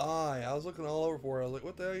 Good eye. I was looking all over for it. I was like,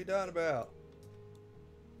 what the hell are you talking about?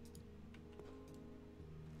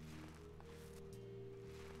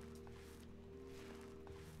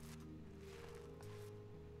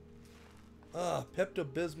 Ah,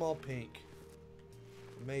 Pepto-Bismol pink.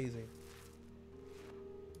 Amazing.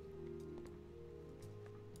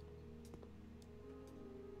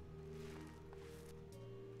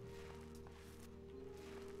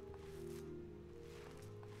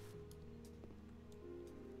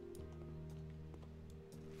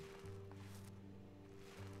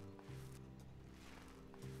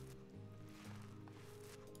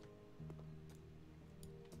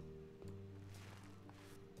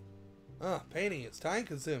 Ah, painting, it's time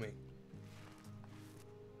consuming.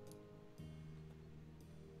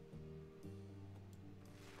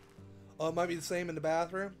 Oh, it might be the same in the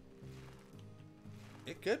bathroom?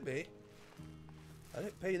 It could be. I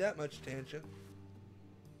didn't pay that much attention.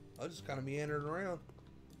 I was just kind of meandering around.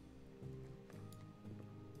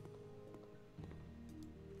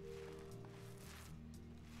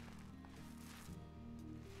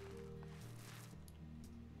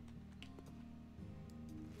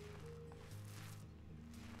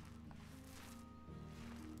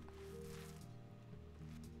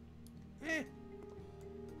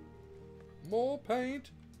 More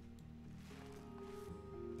paint.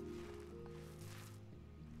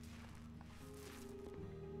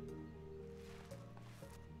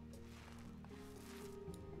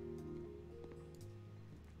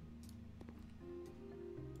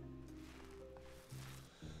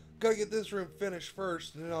 Gotta get this room finished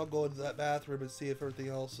first, and then I'll go into that bathroom and see if everything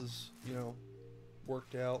else is, you know,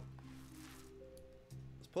 worked out.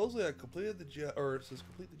 Supposedly I completed the job, or it says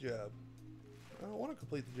complete the job. I don't want to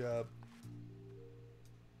complete the job.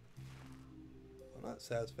 I'm not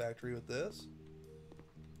satisfactory with this.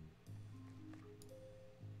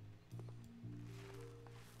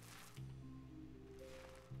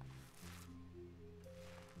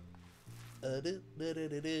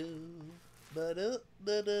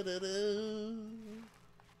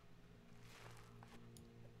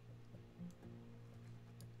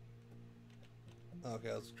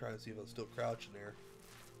 Okay, I was trying to see if I was still crouching there.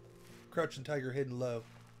 Crouching tiger, hidden low.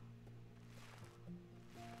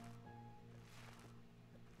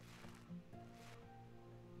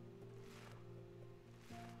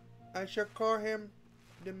 I shall call him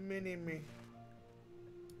the mini-me.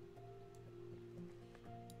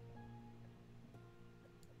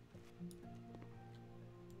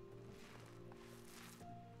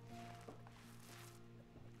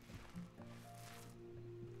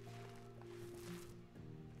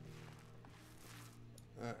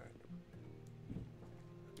 Alright.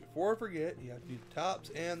 Before I forget, you have to do the tops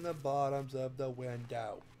and the bottoms of the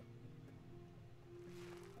window.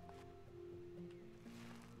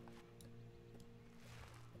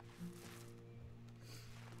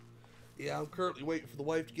 Yeah, I'm currently waiting for the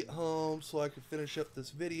wife to get home so I can finish up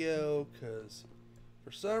this video, because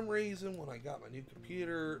for some reason when I got my new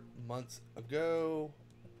computer months ago,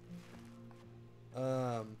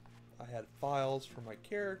 I had files for my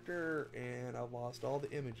character and I lost all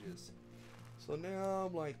the images. So now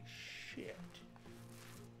I'm like, shit.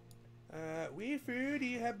 Weefoo, do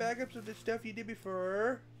you have backups of the stuff you did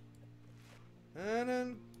before? And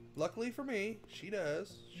then Luckily for me, she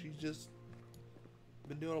does. She's just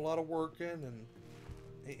been doing a lot of working and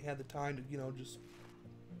ain't had the time to, you know, just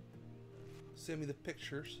send me the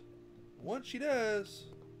pictures. Once she does,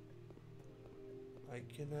 I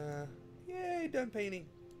can, yay, done painting.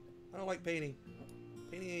 I don't like painting.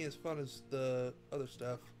 Painting ain't as fun as the other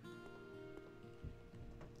stuff.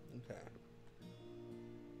 Okay.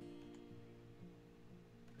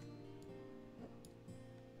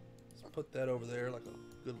 Let's put that over there like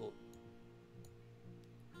a good little...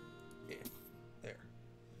 Yeah, there.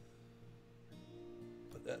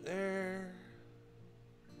 Put that there.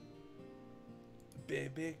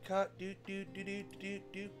 Baby cot do do do do do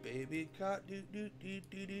do. Baby cot do do do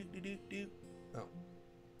do do do do do. Oh.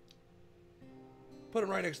 Put him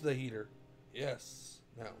right next to the heater. Yes.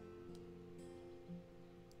 Now.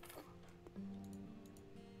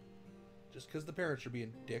 Just because the parents are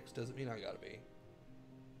being dicks doesn't mean I gotta be.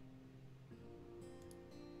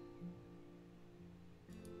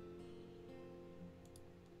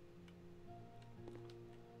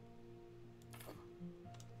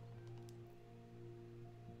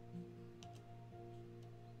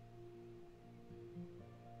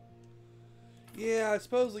 Yeah, I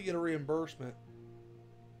suppose they get a reimbursement.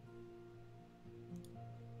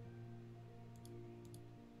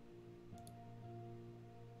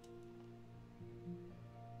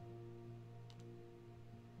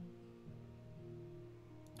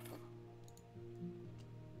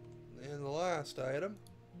 And the last item,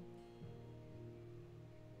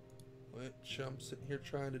 which I'm sitting here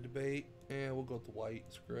trying to debate, and we'll go with the white,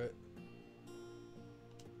 screw it.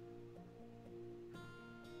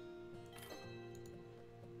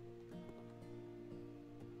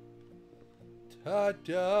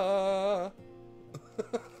 Ta-da!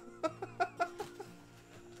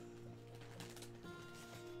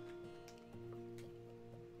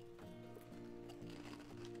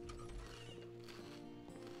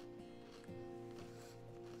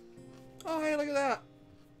 Oh, hey, look at that.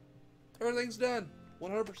 Everything's done.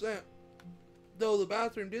 100%. Though the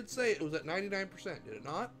bathroom did say it was at 99%, did it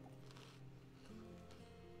not?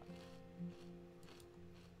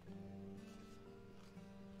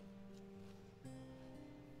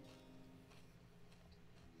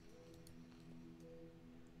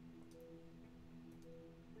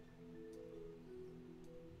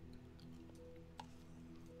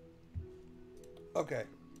 Okay.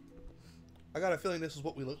 I got a feeling this is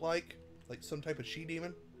what we look like some type of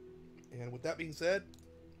she-demon. And with that being said...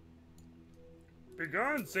 Be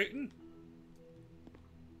gone, Satan!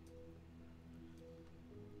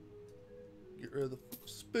 Get rid of the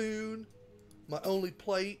spoon, my only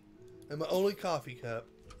plate, and my only coffee cup.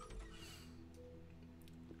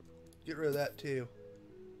 Get rid of that too.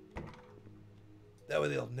 That way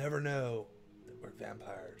they'll never know that we're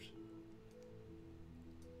vampires.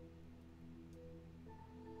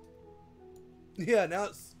 Yeah, now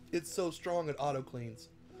it's so strong it auto cleans.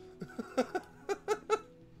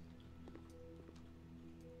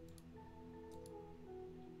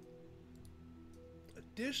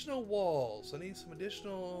 Additional walls. I need some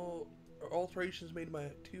additional alterations made to my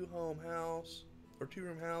two-room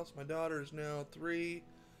house. My daughter is now 3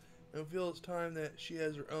 and feel it's time that she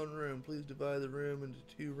has her own room. Please divide the room into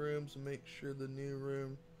 2 rooms and make sure the new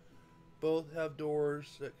room both have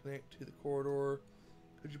doors that connect to the corridor.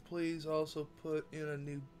 Could you please also put in a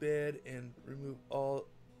new bed and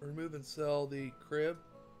remove and sell the crib?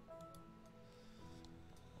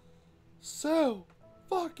 So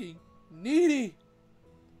fucking needy.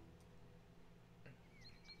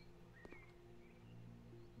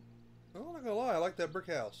 Oh, I'm not gonna lie, I like that brick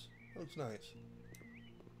house. That looks nice.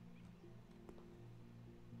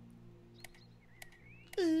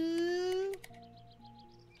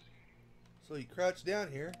 So you crouch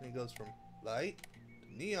down here, and it goes from light to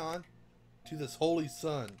neon to this holy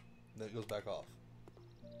sun. And then it goes back off.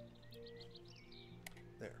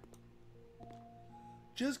 There.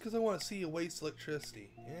 Just because I want to see you waste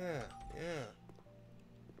electricity. Yeah, yeah.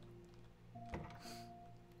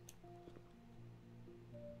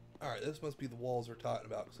 Alright, this must be the walls we're talking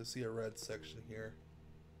about because I see a red section here.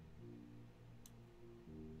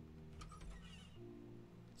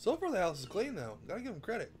 So far the house is clean though. Gotta give them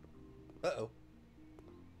credit. Uh-oh.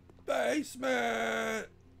 Basement!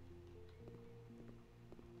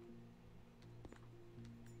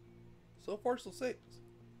 So far so safe.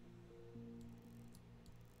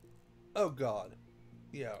 Oh god.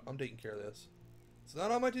 Yeah, I'm taking care of this. It's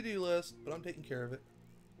not on my to-do list, but I'm taking care of it.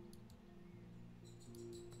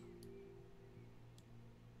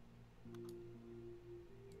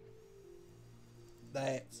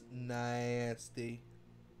 That's nasty.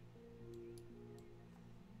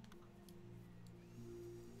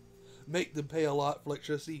 Make them pay a lot for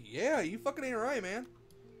electricity. Yeah, you fucking ain't right, man.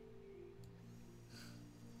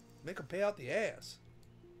 Make them pay out the ass.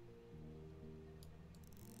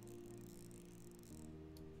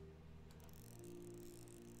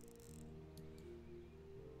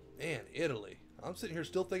 Man, Italy. I'm sitting here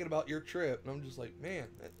still thinking about your trip, and I'm just like, man,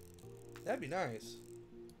 that'd be nice.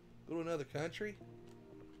 Go to another country.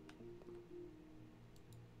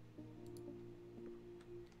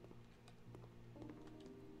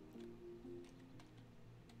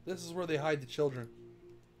 This is where they hide the children.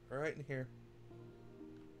 Right in here.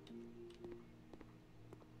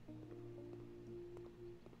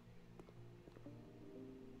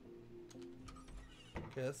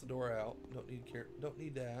 Okay, that's the door out. Don't need care. Don't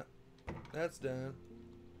need that. That's done.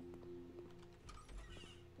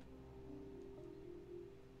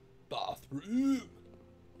 Bathroom.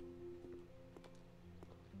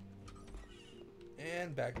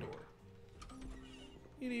 And back door.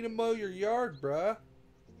 You need to mow your yard, bruh.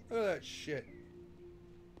 Look at that shit.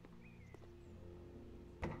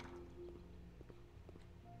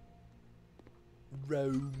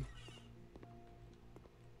 Rome.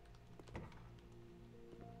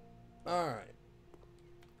 Alright.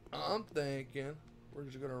 I'm thinking we're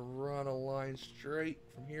just gonna run a line straight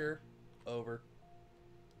from here over.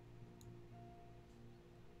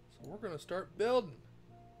 So we're gonna start building.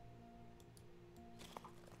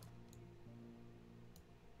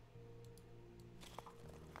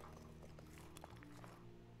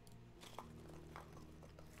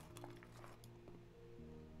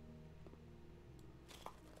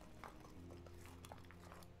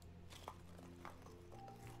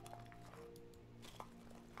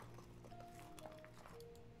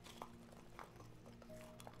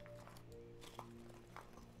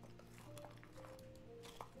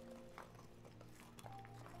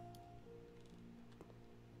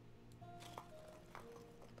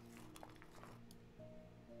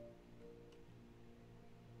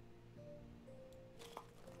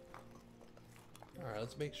 Alright,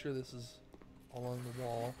 let's make sure this is along the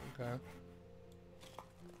wall. Okay.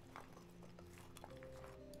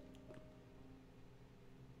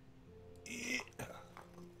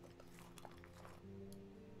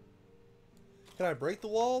 Can I break the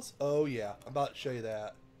walls? Oh yeah, I'm about to show you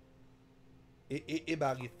that. It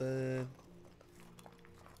about to get fun.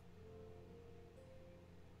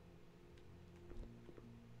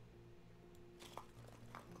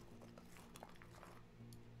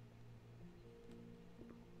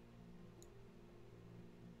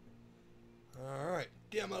 Alright,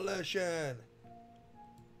 demolition.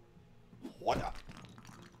 Hoya.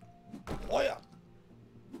 Hoya.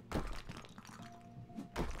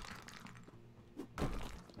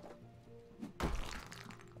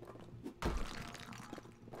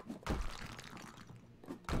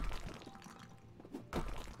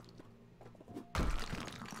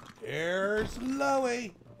 Here's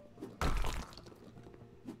Loey.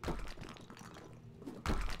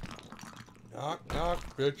 Knock,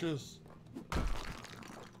 knock, bitches.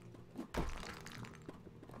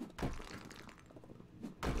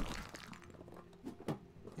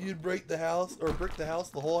 You'd break the house, or brick the house,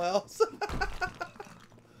 the whole house?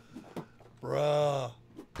 Bruh.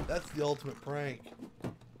 That's the ultimate prank.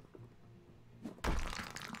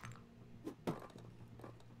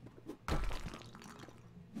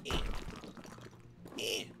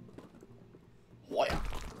 Hoya.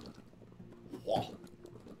 Whoa.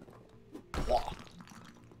 Whoa.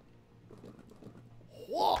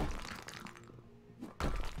 Whoa.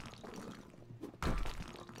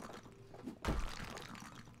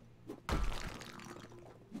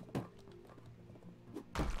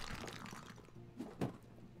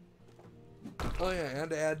 Oh yeah, and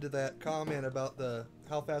to add to that comment about the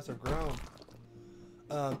how fast I've grown,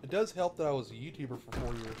 it does help that I was a YouTuber for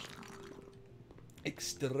 4 years.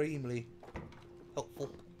 Extremely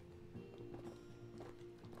helpful.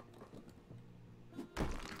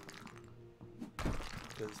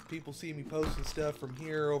 Because people see me posting stuff from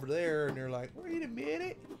here over there, and they're like, "Wait a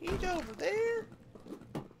minute, he's over there."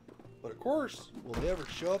 But of course, will they ever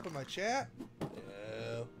show up in my chat?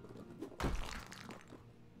 No.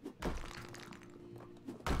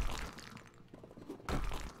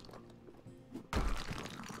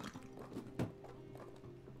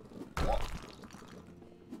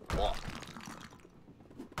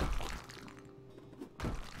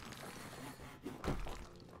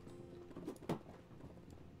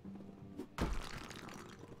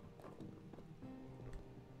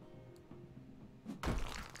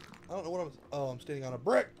 I don't know what I'm standing on a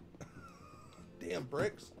brick. Damn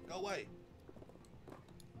bricks. Go away.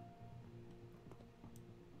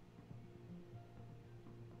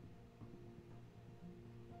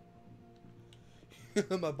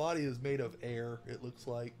 My body is made of air, it looks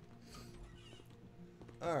like.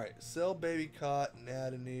 Alright, sell baby cot and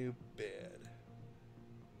add a new bed.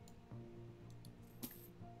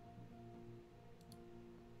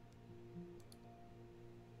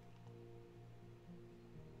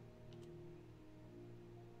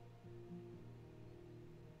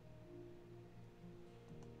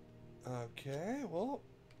 Okay, well,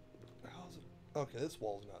 how's it? Okay, this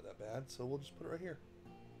wall's not that bad, so we'll just put it right here.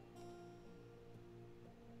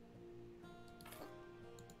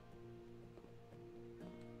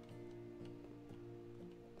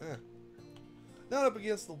 Not up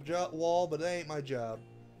against the wall, but it ain't my job.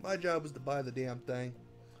 My job is to buy the damn thing.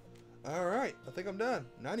 Alright, I think I'm done.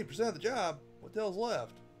 90% of the job. What the hell's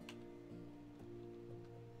left?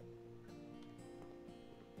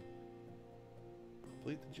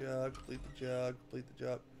 Complete the job, complete the job, complete the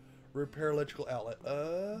job. Repair electrical outlet.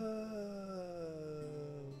 Oh.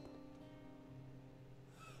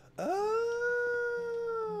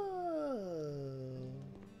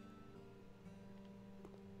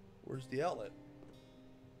 Where's the outlet?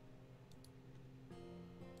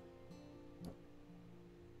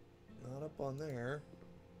 Not up on there.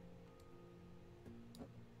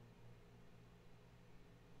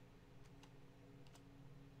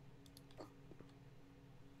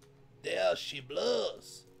 There she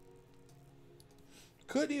blows.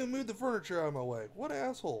 Couldn't even move the furniture out of my way. What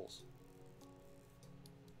assholes.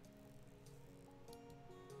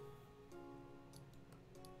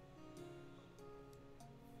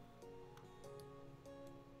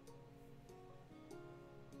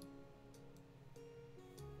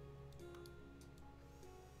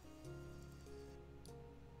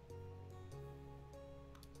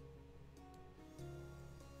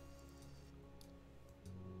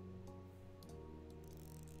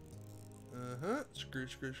 Screw,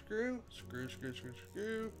 screw, screw, screw, screw, screw,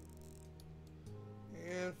 screw,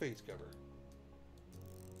 and face cover.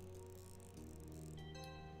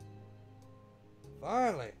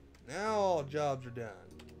 Finally, now all jobs are done.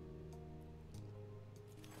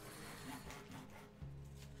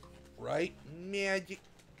 Right? Magic.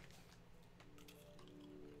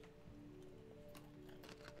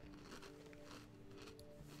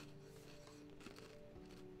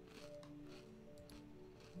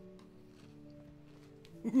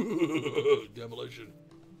 Demolition.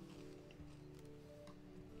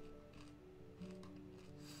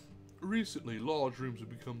 Recently, large rooms have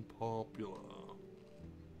become popular.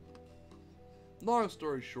 Long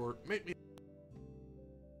story short, make me...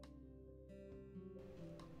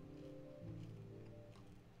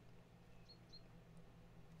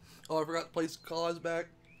 Oh, I forgot to place cause back.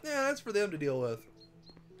 Yeah, that's for them to deal with.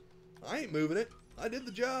 I ain't moving it. I did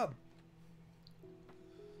the job.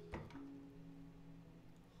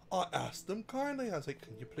 I asked them kindly. I was like,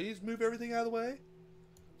 can you please move everything out of the way?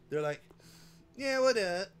 They're like, yeah, what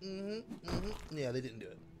up? Yeah, they didn't do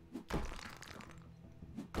it.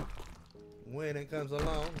 When it comes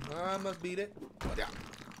along, I must beat it. Yeah.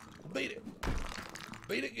 Beat it.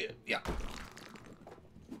 Beat it good. Yeah.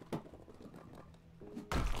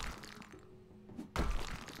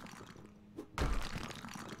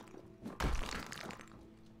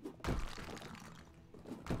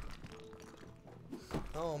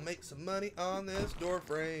 I'll make some money on this door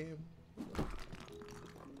frame.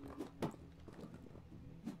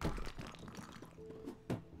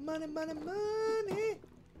 Money, money, money. Money.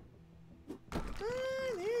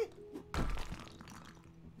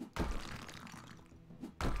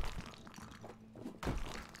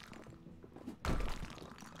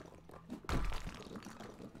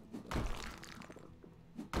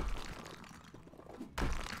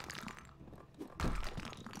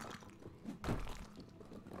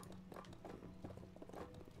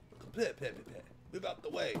 Move out the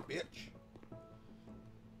way, bitch.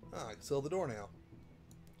 Ah, I can sell the door now.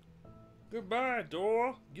 Goodbye,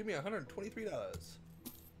 door. Give me $123.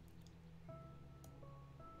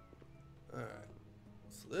 Alright.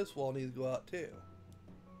 So this wall needs to go out too.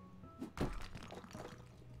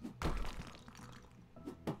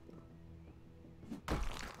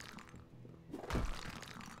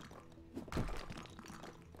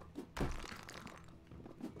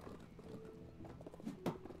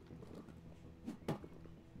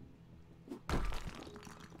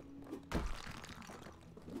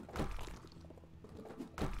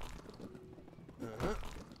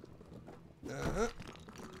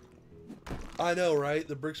 I know, right?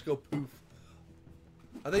 The bricks go poof.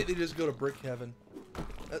 I think they just go to brick heaven.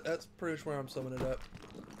 That's pretty much where I'm summing it up.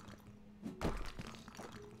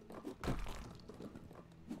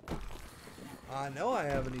 I know I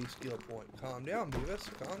have a new skill point. Calm down, Beavis.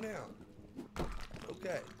 Calm down.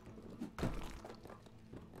 Okay.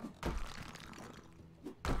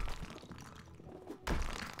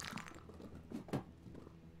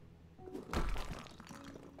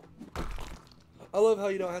 love how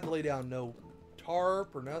you don't have to lay down no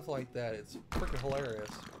tarp or nothing like that. It's freaking hilarious.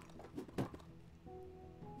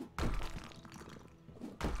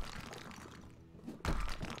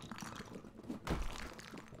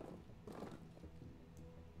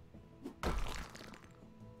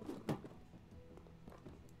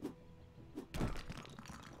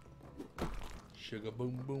 Sugar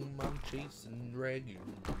boom boom, I'm chasing dragons,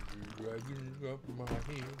 dragons up my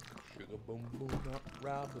head. Sugar boom boom, not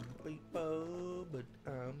robbing people, but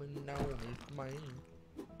I'm an honest man.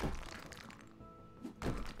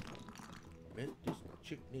 Met this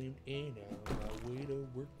chick named Anna on my way to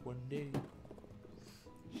work one day.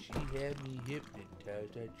 She had me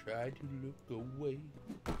hypnotized, I tried to look away.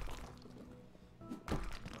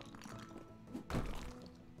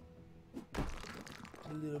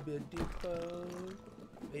 A little bit of depot,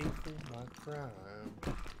 pay for my crime.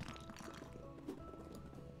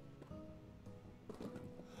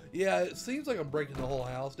 Yeah, it seems like I'm breaking the whole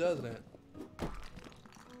house, doesn't it?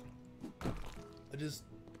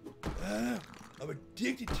 I'm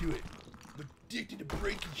addicted to it. I'm addicted to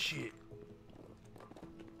breaking shit.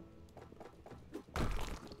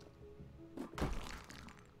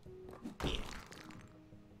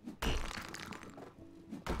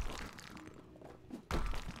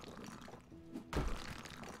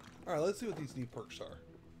 Alright, let's see what these new perks are.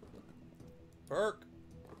 Perk.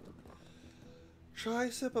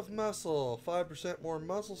 Tricep of muscle. 5% more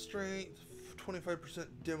muscle strength. 25%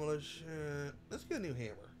 demolition. Let's get a new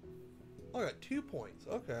hammer. Oh, I got 2 points.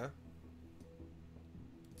 Okay.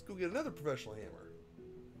 Let's go get another professional hammer.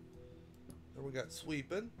 Then we got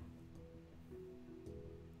sweeping.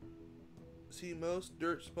 See most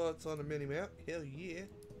dirt spots on the mini-map. Hell yeah.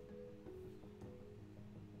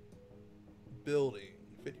 Building.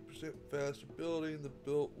 50% faster building. The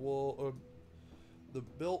built wall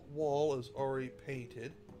is already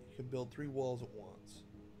painted. You can build 3 walls at once.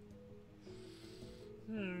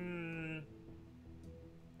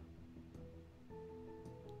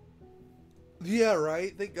 Yeah,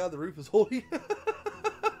 right. Thank God the roof is holding.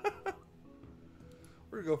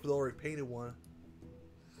 We're gonna go for the already painted one.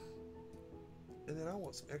 And then I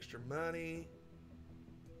want some extra money.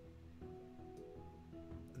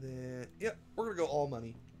 And then, yep, we're gonna go all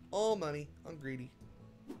money. All money. I'm greedy.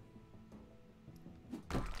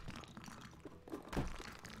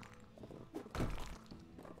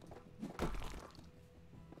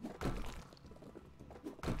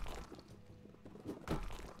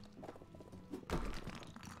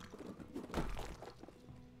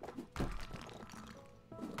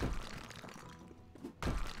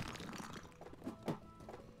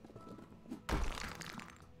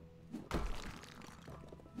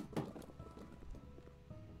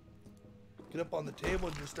 Get up on the table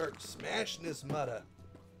and just start smashing this mudda.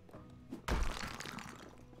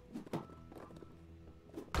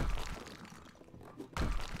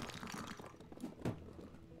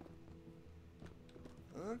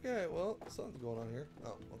 Okay, well, something's going on here.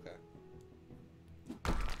 Oh, okay.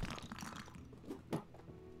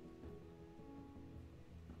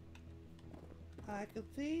 I can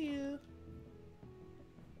see you.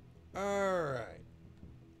 Alright.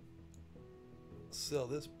 Sell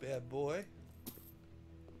this bad boy.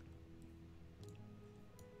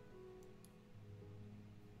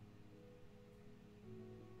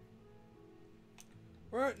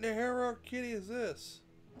 What in the hell kitty is this?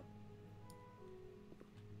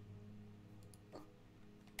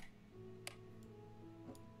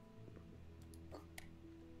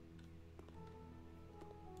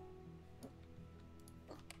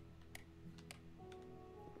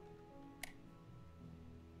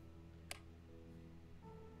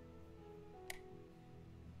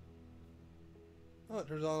 Oh, it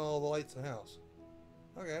turns on all the lights in the house.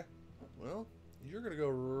 Okay. Well, you're gonna go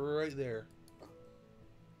right there.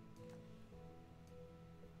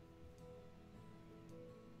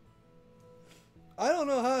 I don't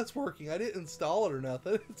know how it's working. I didn't install it or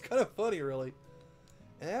nothing. It's kind of funny, really.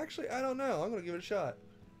 And actually, I don't know. I'm going to give it a shot.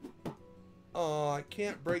 Oh, I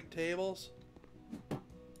can't break tables.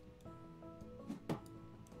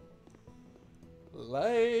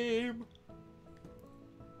 Lame.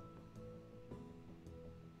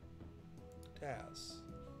 Tass.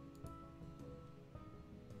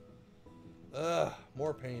 Ugh,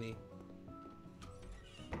 more painty.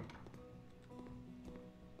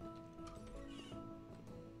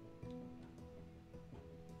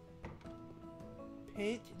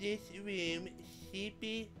 Paint this room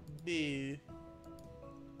sheepy blue.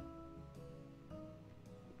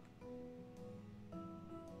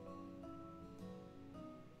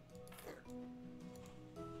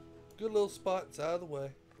 Good little spots out of the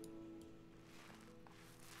way.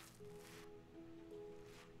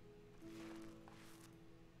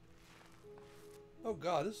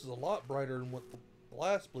 God, this is a lot brighter than what the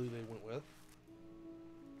last blue they went with.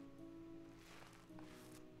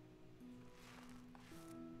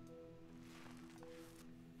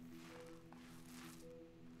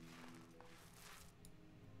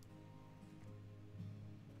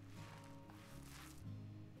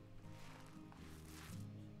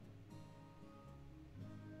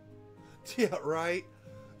 Yeah, right.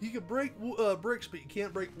 You can break bricks, but you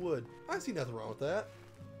can't break wood. I see nothing wrong with that.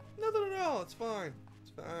 Nothing at all. It's fine.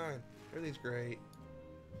 It's fine. Everything's great.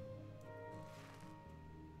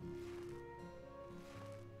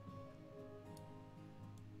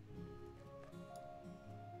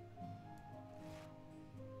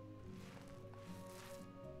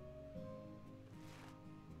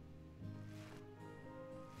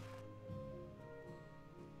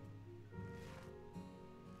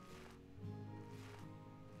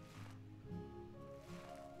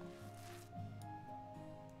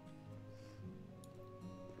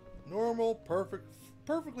 Normal,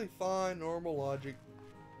 perfectly fine, normal logic.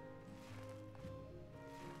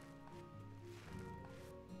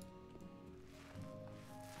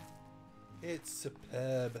 It's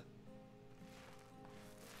superb.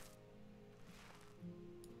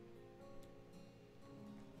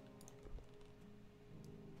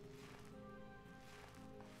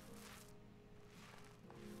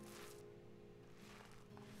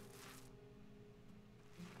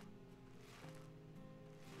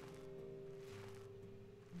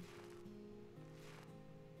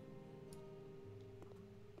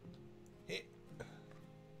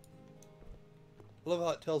 I love how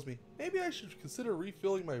it tells me, maybe I should consider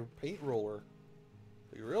refilling my paint roller.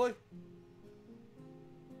 Like, really?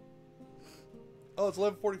 Oh, it's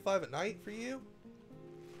 11:45 at night for you?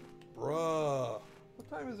 Bruh. What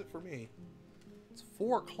time is it for me? It's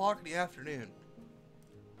 4 o'clock in the afternoon.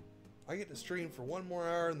 I get to stream for 1 more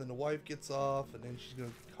hour and then the wife gets off and then she's going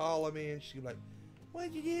to call me and she's going to be like,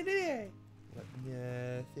 what'd you do today? I'm like,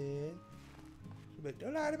 nothing. She'll be like,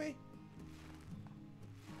 don't lie to me.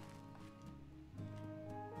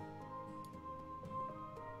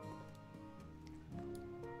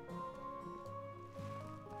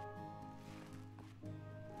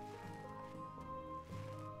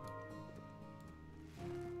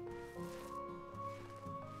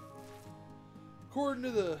 According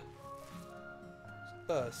to the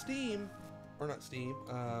Steam, or not Steam,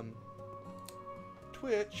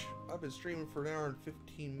 Twitch, I've been streaming for 1 hour and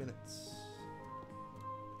 15 minutes.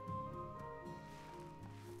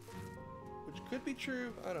 Which could be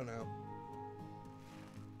true, I don't know.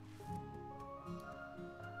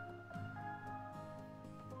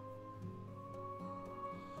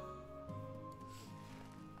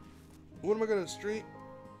 What am I gonna stream?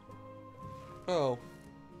 Oh.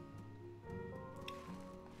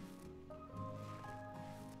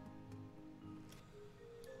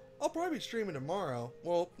 I'll probably be streaming tomorrow.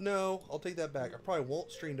 Well, no, I'll take that back. I probably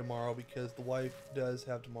won't stream tomorrow because the wife does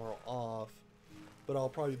have tomorrow off. But I'll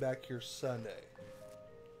probably be back here Sunday.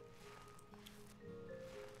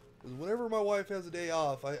 Because whenever my wife has a day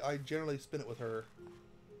off, I generally spend it with her.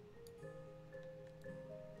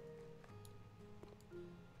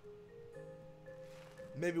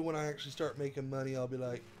 Maybe when I actually start making money, I'll be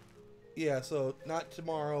like, yeah, so not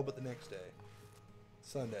tomorrow, but the next day.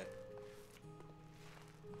 Sunday.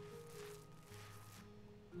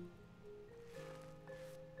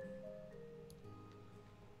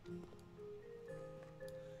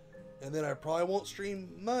 And then I probably won't stream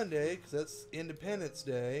Monday because that's Independence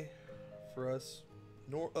Day for us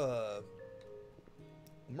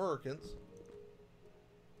Americans.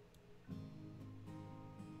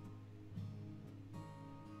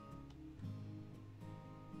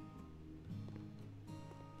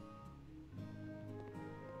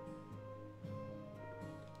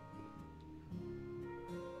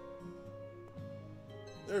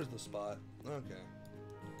 There's the spot. Okay.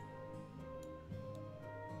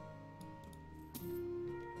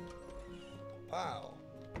 Wow.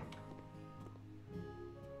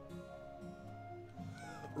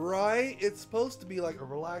 Right? It's supposed to be like a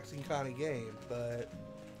relaxing kind of game, but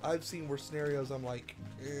I've seen where scenarios I'm like,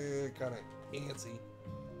 kind of antsy.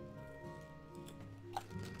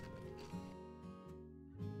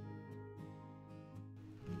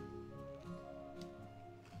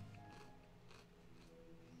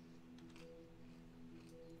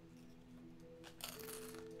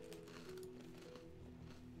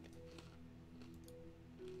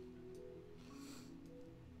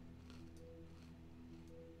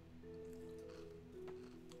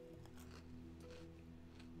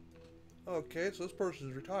 Okay, so this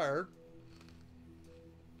person's retired.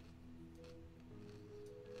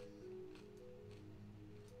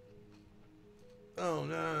 Oh,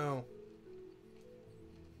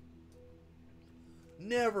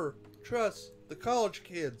 Never trust the college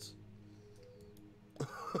kids.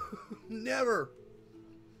 Never.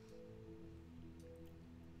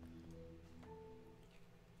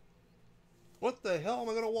 What the hell am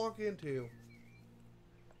I going to walk into?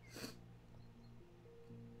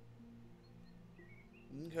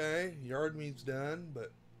 Okay, yard meat's done,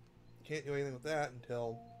 but can't do anything with that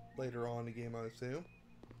until later on in the game, I assume.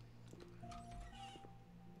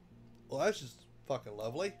 Well, that's just fucking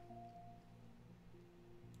lovely.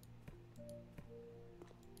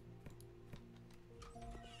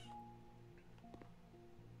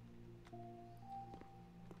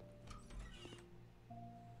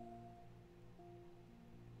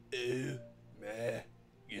 Ooh, meh,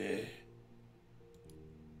 yeah.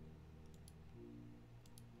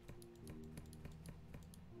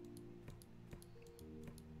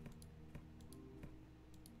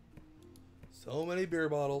 So many beer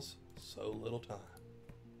bottles, so little time.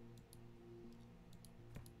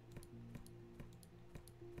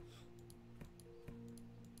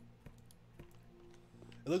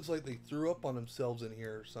 It looks like they threw up on themselves in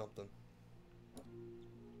here or something.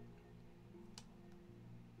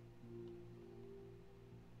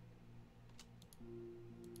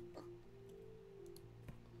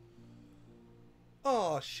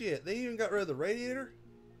 Oh shit, they even got rid of the radiator?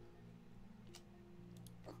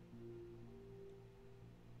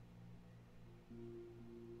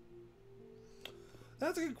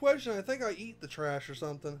 That's a good question. I think I eat the trash or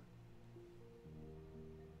something.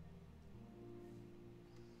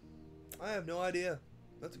 I have no idea.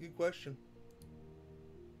 That's a good question.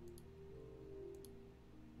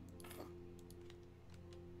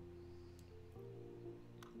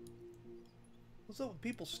 What's up with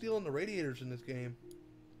people stealing the radiators in this game?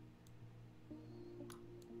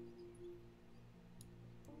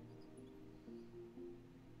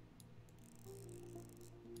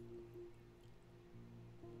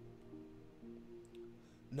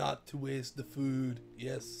 Not to waste the food.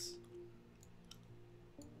 Yes.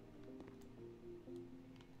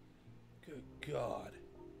 Good God.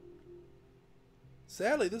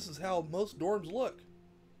 Sadly, this is how most dorms look.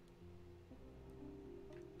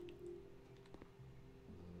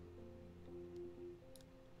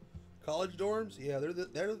 College dorms? Yeah,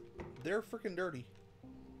 they're freaking dirty.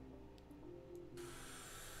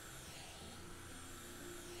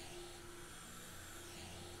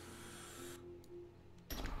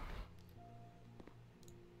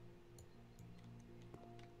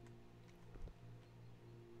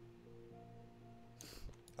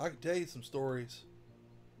 I can tell you some stories.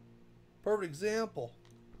 Perfect example.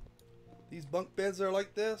 These bunk beds are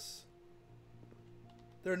like this.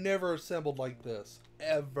 They're never assembled like this.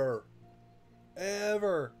 Ever.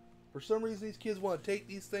 Ever. For some reason, these kids want to take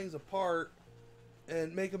these things apart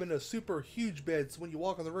and make them into super huge beds. So when you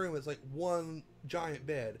walk in the room, it's like one giant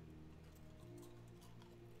bed.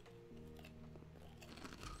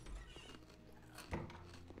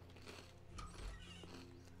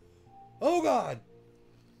 Oh God!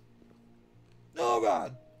 Oh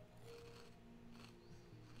God!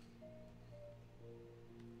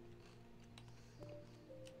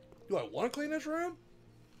 Do I want to clean this room?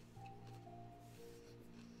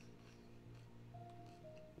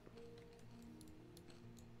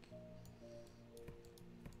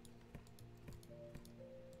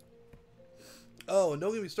 Oh, and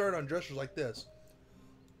don't get me started on dressers like this.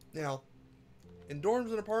 Now, in dorms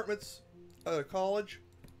and apartments at college,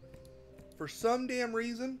 for some damn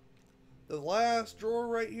reason, the last drawer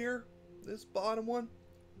right here, this bottom one,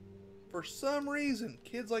 for some reason,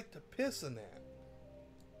 kids like to piss in that.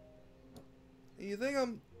 And you think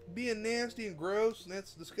I'm being nasty and gross, and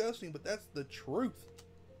that's disgusting, but that's the truth.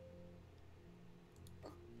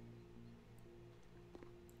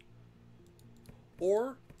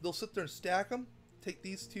 Or they'll sit there and stack them, take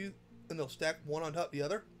these two, and they'll stack one on top of the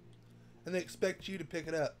other, and they expect you to pick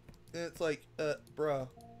it up. And it's like, bruh,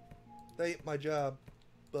 that ain't my job.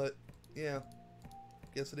 But, yeah,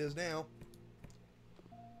 guess it is now.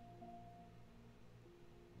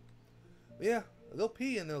 But yeah, they'll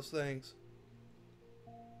pee in those things.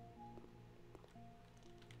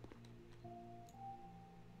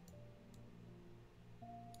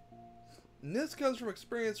 And this comes from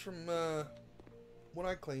experience from when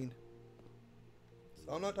I cleaned.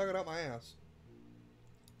 So I'm not talking about my ass.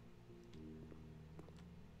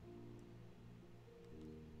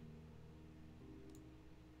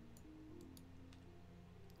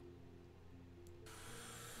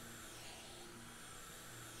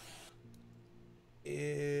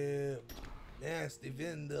 Ew, nasty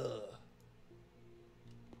vendor.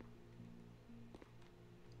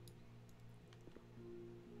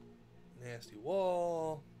 Nasty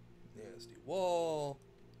wall. Nasty wall.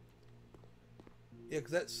 Yeah,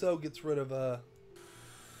 because that sew gets rid of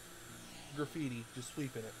graffiti. Just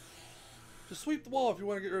sweeping it. Just sweep the wall if you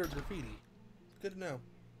want to get rid of graffiti. Good to know.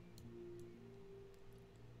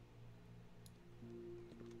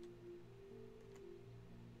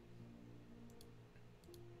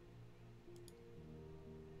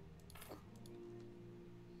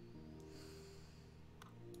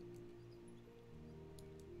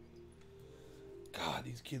 God,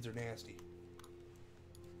 these kids are nasty.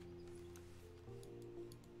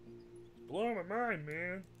 Blowing my mind,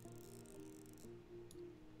 man.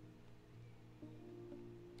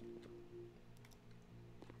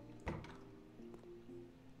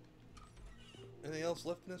 Anything else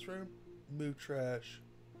left in this room? Move trash.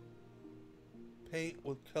 Paint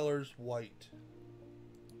with colors white.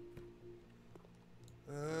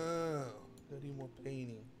 Oh, gotta do more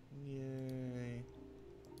painting. Yay.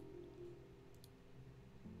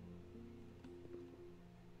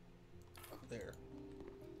 There.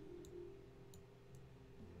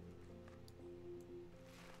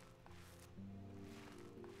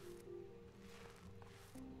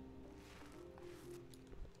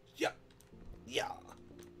 Yeah. Yeah.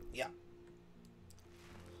 Yeah.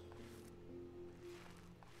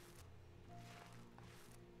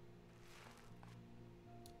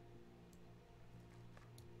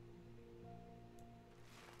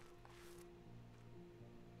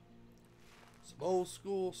 Some old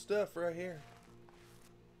school stuff right here.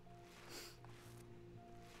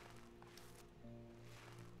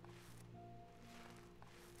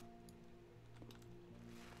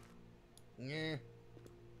 Yeah.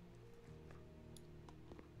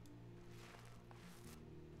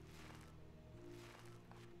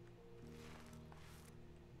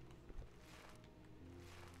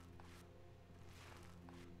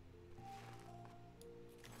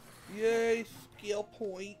 Yay, skill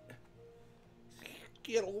point.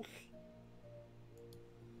 Skittles.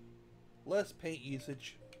 Less paint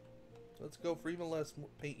usage. Let's go for even less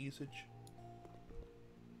paint usage.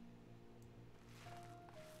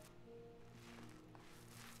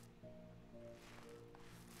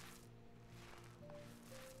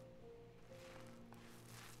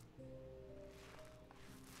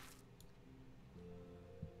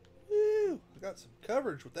 Woo! I got some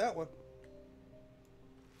coverage with that one.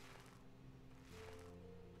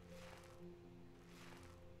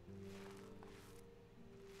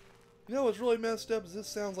 You know what's really messed up is this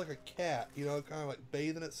sounds like a cat, you know, kind of like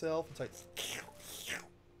bathing itself. It's like...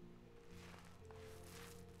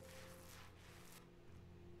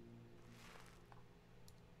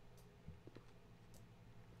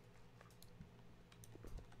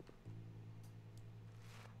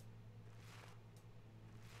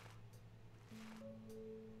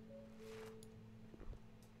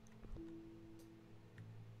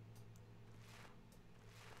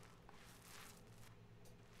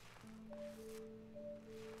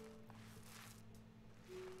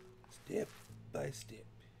 Step by step,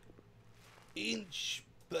 inch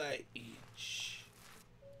by inch.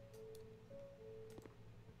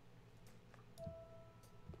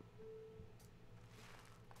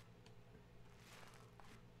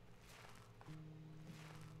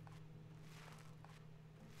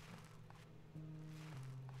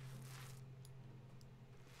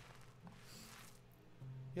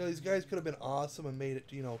 You know, these guys could have been awesome and made it,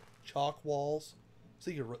 you know, chalk walls,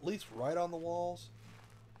 so you could at least write on the walls.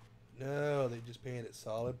 No, they just painted it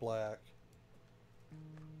solid black.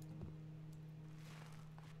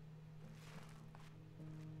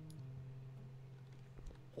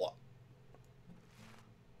 What?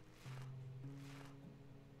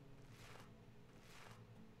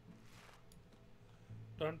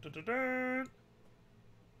 Dun dun dun dun.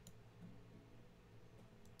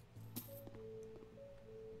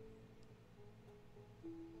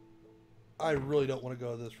 I really don't want to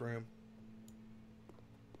go to this room.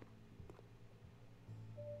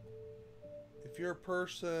 If you're a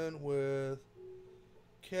person with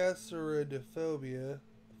caseridophobia,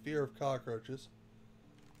 fear of cockroaches,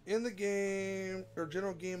 in the game, or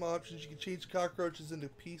general game options, you can change cockroaches into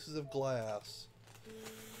pieces of glass.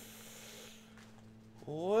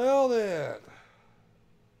 Well then.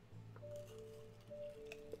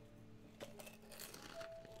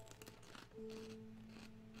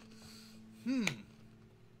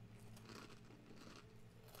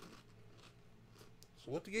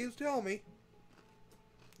 So what the game's telling me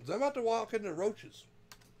is I'm about to walk into roaches.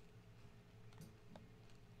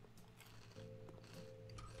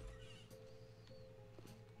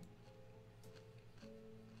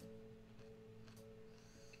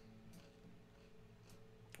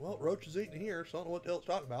 Well, roaches eating here, so I don't know what the hell it's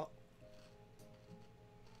talking about.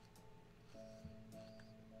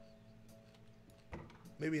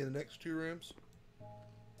 Maybe in the next 2 rooms.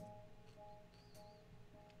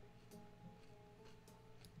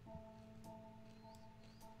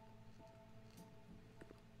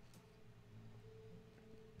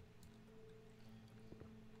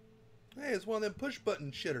 Hey, it's one of them push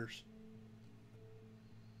button shitters.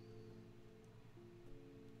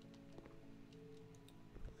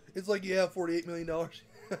 It's like you have $48 million.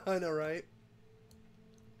 I know, right?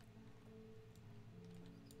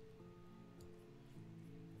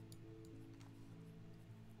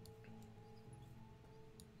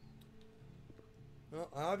 Well,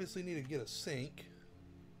 I obviously need to get a sink.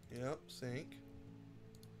 Yep, sink.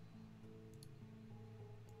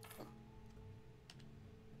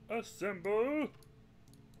 Assemble!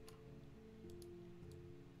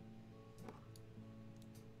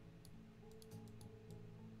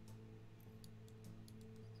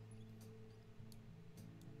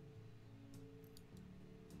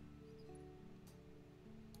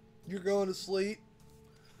 You're going to sleep?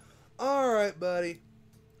 Alright, buddy.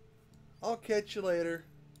 I'll catch you later.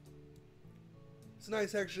 It's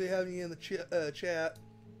nice actually having you in the chat.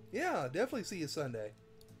 Yeah, definitely see you Sunday.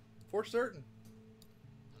 For certain.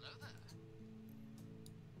 Hello there.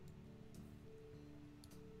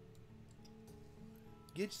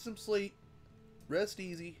 Get you some sleep. Rest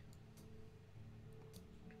easy.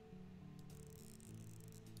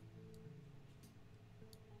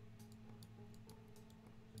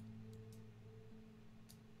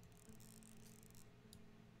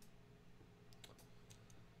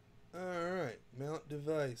 Alright, mount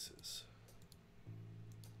devices.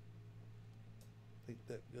 I think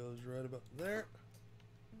that goes right about there.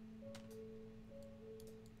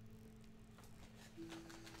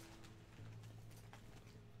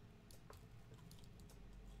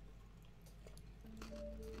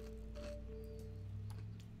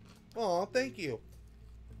 Aw, thank you.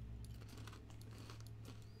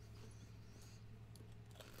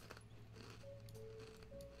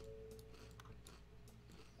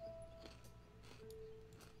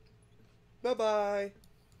 Bye-bye.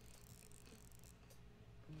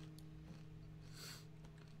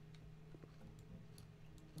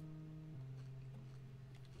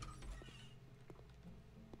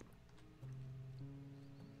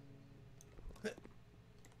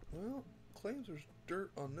 Well, claims there's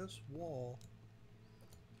dirt on this wall.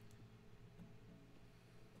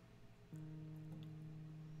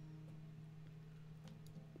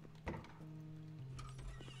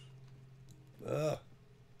 Ugh.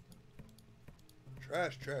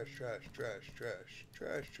 Trash, trash, trash, trash, trash,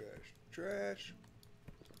 trash, trash, trash,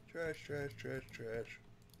 trash, trash, trash, trash,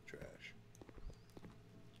 trash.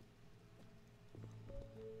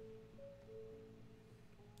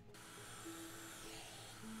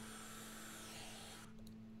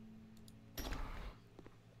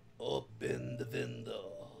 Open the window.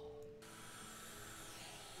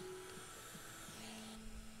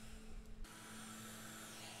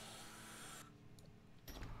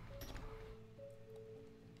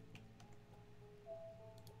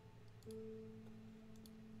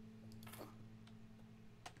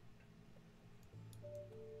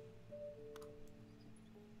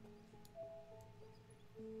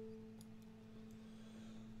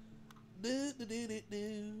 Do do do do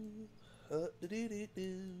do. Do do do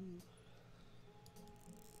do.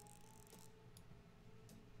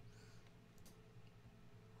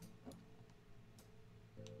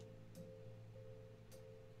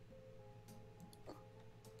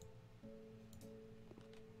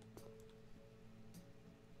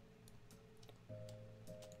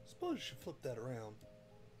 Suppose you should flip that around.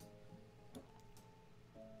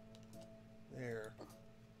 There.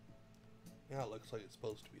 Now it looks like it's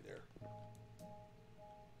supposed to be there.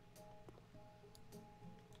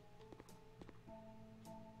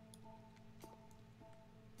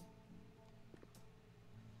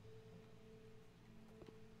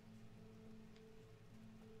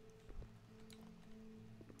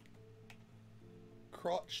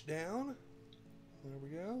 Crouch down. There we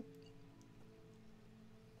go.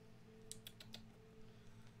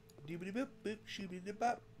 Doobity boop boop shoobity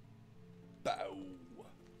bop. Bow.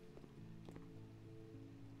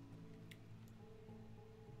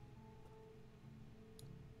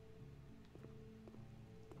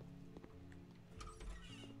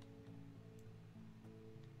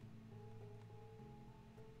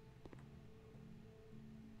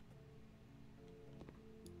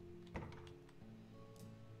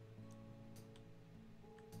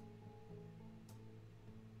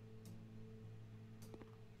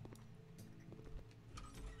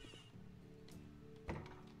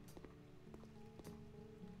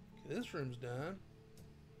 This room's done.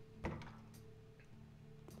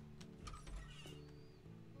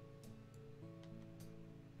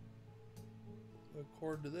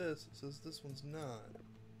 According to this, it says this one's not.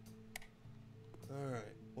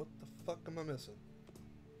 Alright, what the fuck am I missing?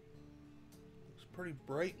 Looks pretty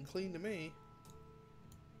bright and clean to me.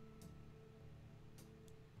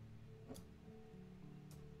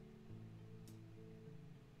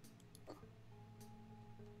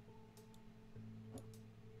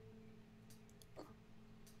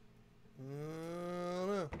 I don't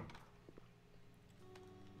know.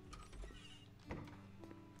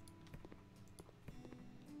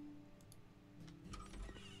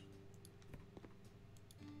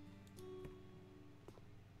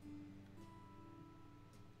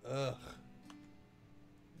 Ugh.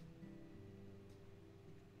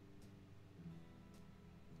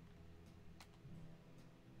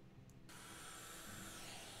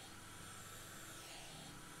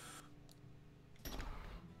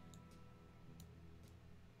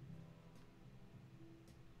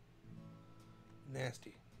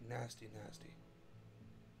 Nasty, nasty, nasty.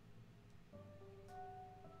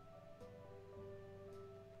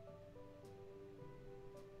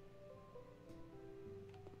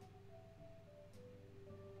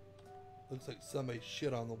 Looks like somebody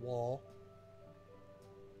shit on the wall.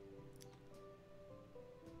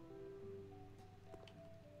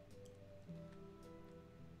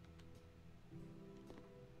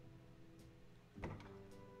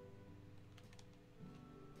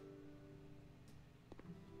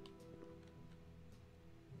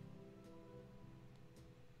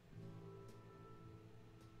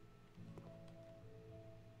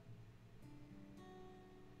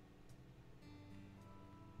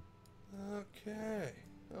 Okay.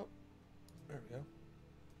 Oh, there we go.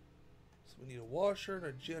 So we need a washer and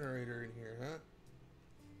a generator in here, huh?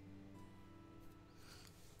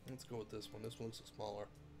 Let's go with this one. This one looks smaller.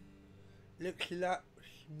 Looks a lot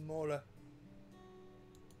smaller.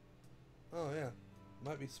 Oh, yeah.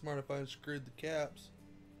 Might be smart if I unscrewed the caps.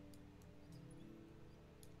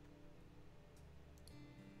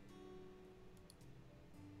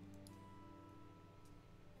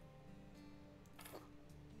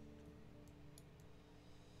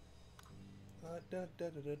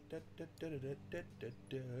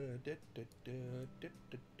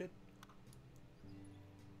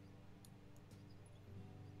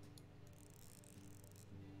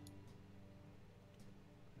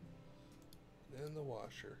 Then the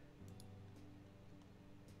washer.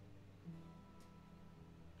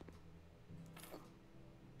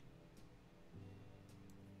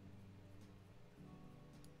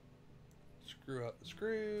 Screw out the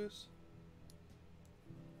screws.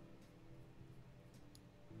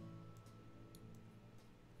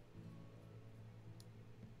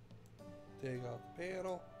 Take off the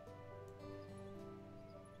panel.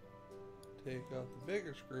 Take out the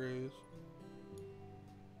bigger screws.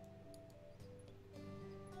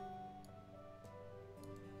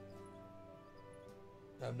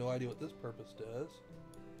 I have no idea what this purpose does,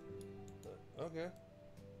 but okay.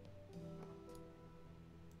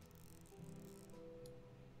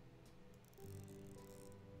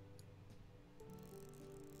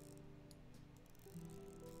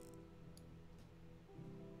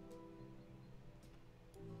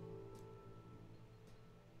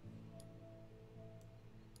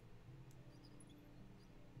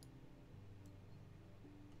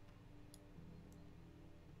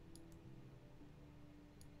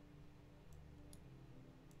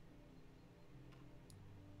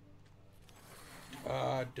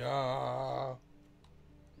 Duh.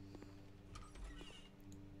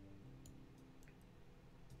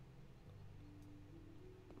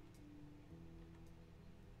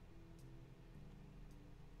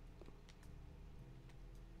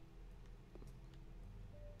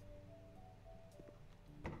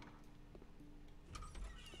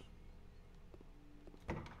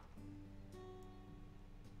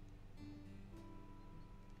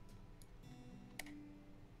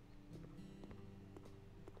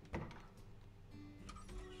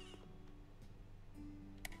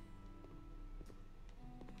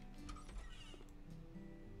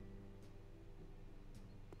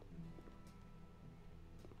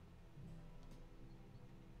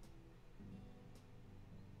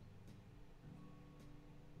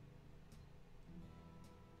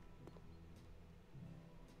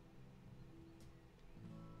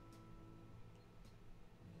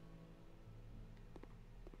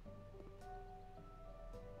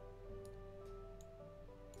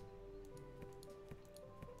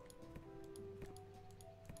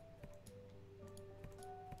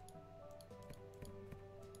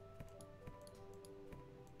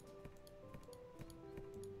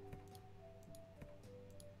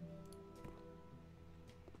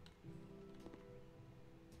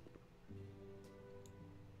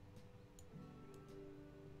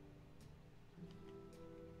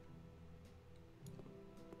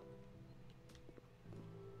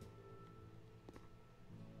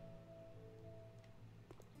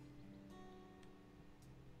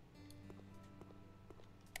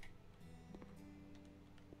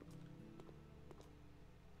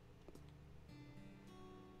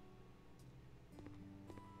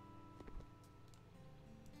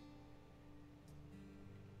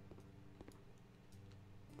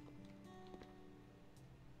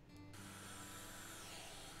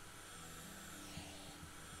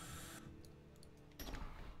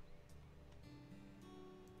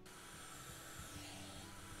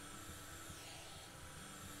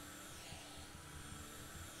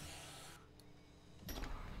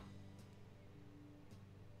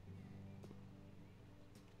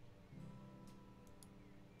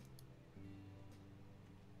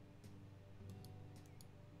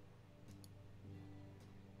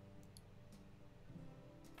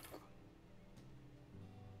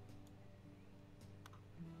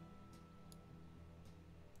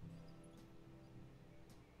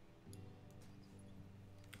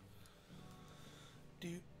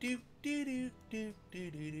 Do do do do do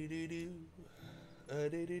do do do do. Do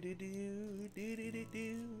do do do do do do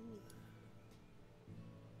do.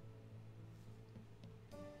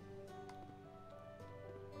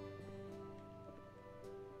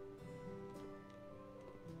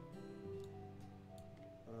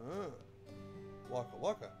 Waka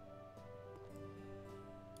waka.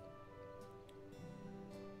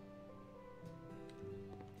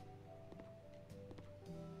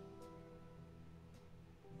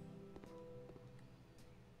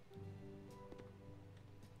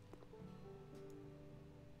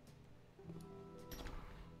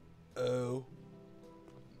 Oh,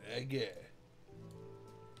 Maggie.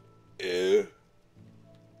 Oh,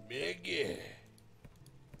 Maggie.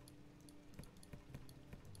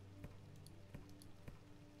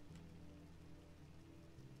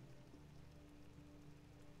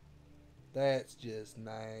 That's just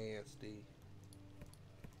nasty.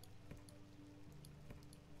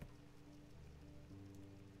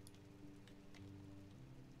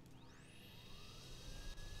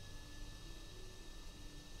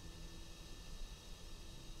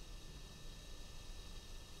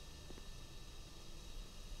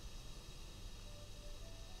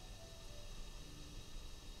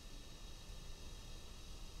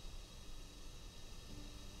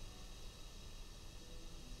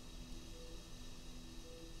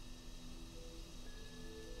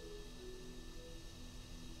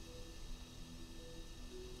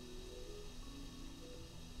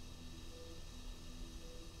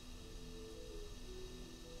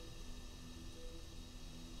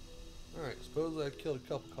 Alright, suppose I killed a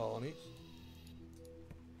couple colonies.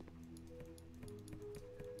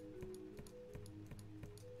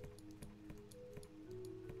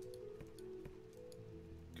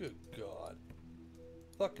 Good God.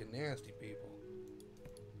 Fucking nasty people.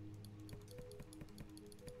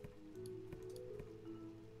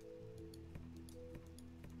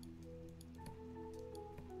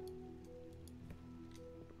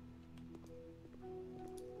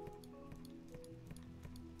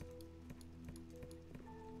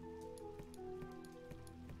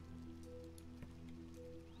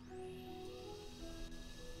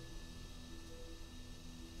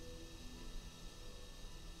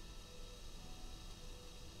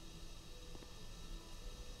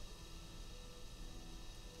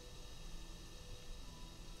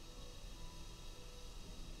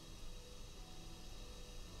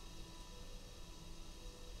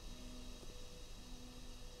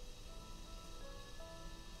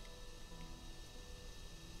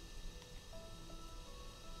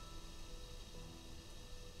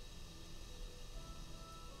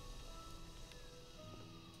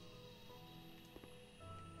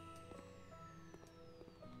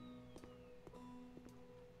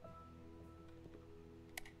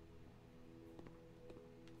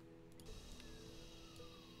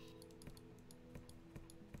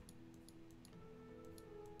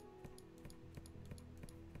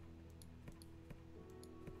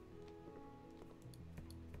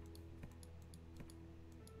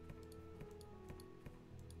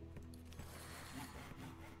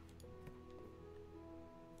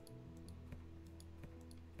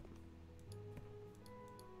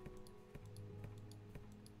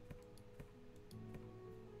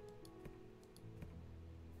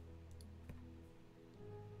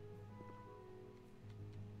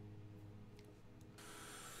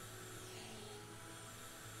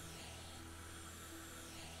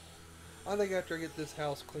 I think after I get this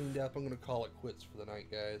house cleaned up, I'm going to call it quits for the night,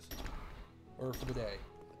 guys. Or for the day.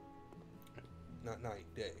 Not night,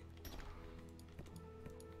 day.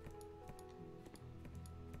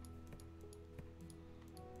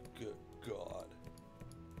 Good God.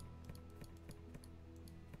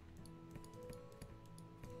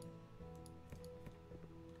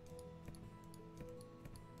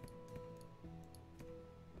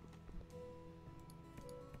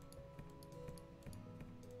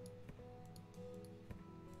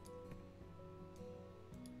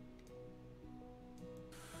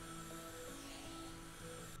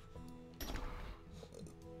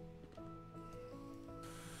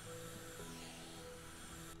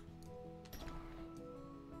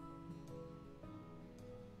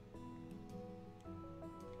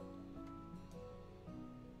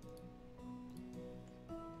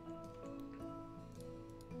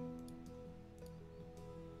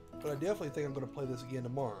 But I definitely think I'm going to play this again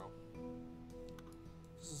tomorrow.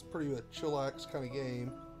 This is pretty a chillax kind of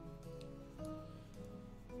game.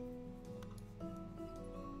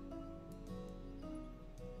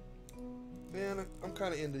 Man, I'm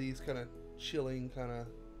kind of into these kind of chilling, kind of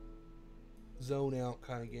zone out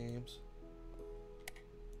kind of games.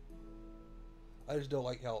 I just don't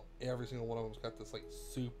like how every single one of them's got this like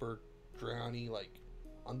super drowny, like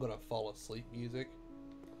I'm gonna fall asleep music.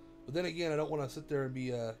 But then again, I don't want to sit there and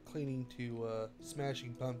be cleaning to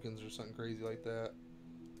Smashing Pumpkins or something crazy like that.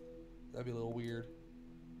 That'd be a little weird.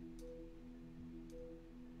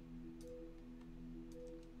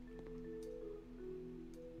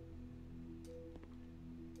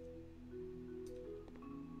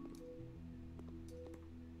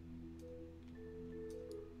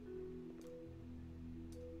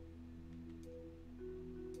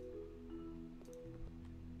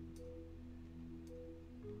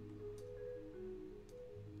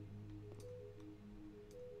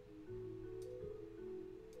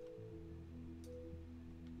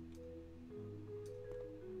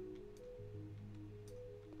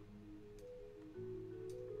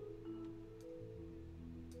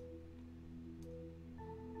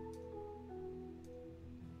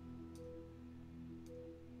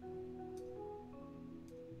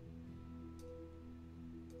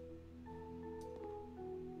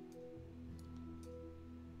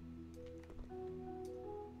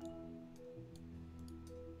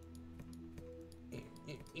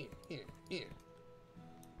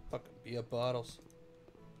 Fucking beer bottles.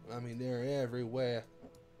 I mean, they're everywhere.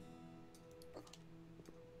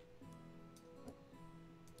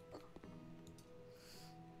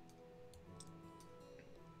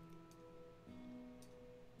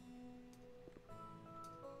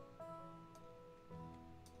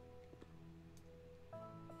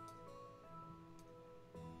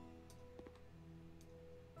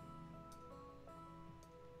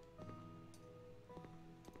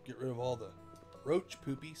 Get rid of all the roach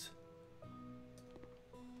poopies.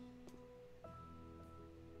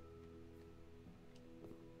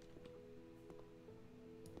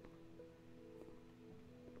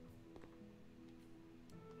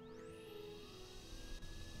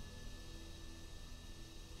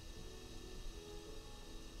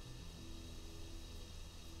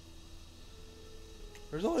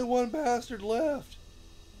 There's only one bastard left.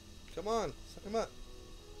 Come on, suck him up.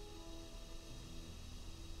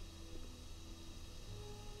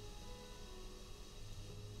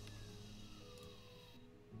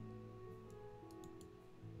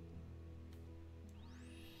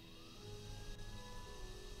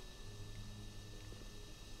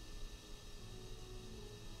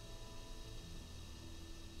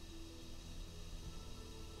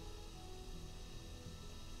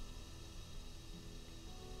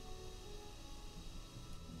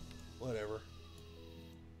 Whatever.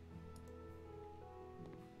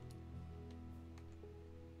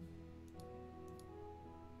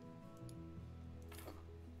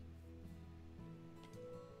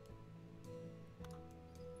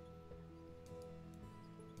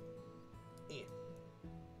 Eh.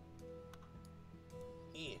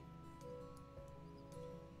 Eh.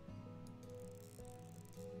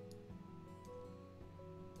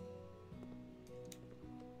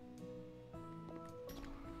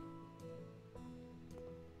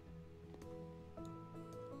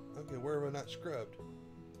 Okay, where have I not scrubbed?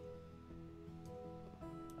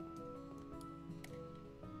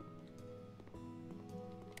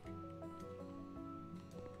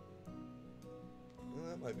 Well,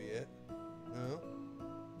 that might be it. No?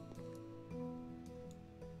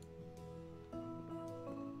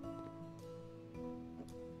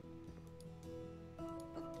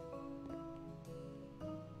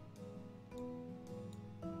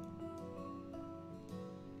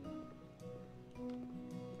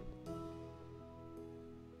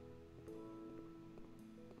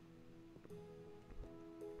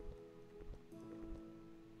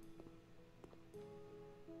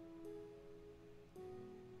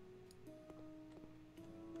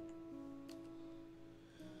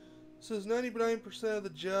 Says 99% of the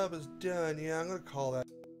job is done. Yeah, I'm gonna call that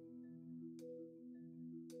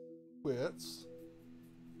quits.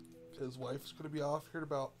 His wife's gonna be off here in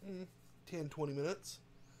about 10-20 minutes.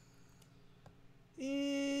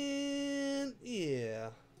 And yeah.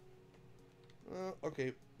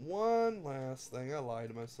 Okay, one last thing. I lied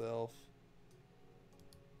to myself.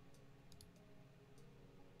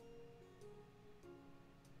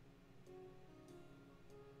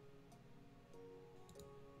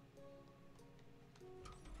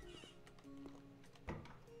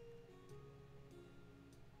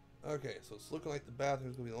 Okay, so it's looking like the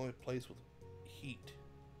bathroom's gonna be the only place with heat.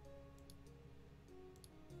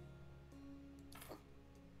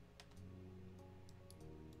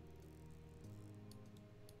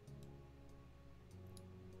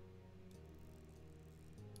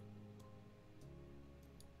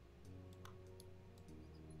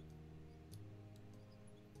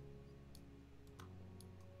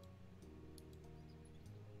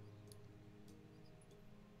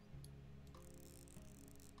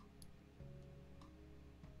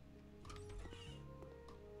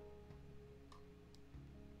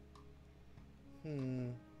 Let's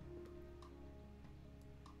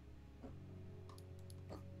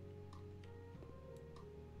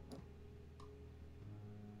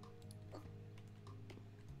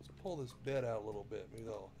pull this bed out a little bit. Maybe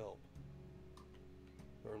that'll help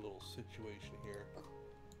our little situation here.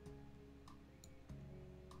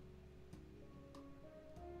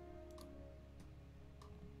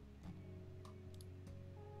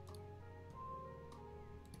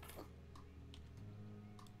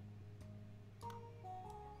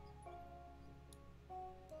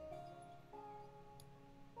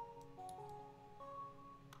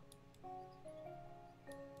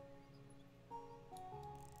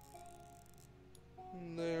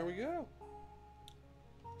 There we go.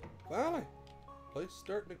 Finally, place is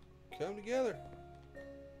starting to come together.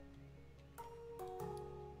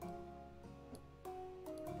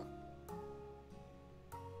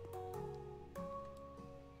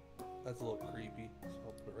 That's a little creepy, so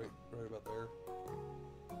I'll put it right about there.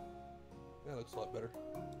 That looks a lot better.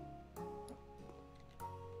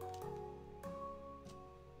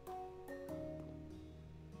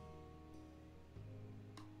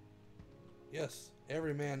 Yes,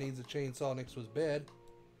 every man needs a chainsaw next to his bed.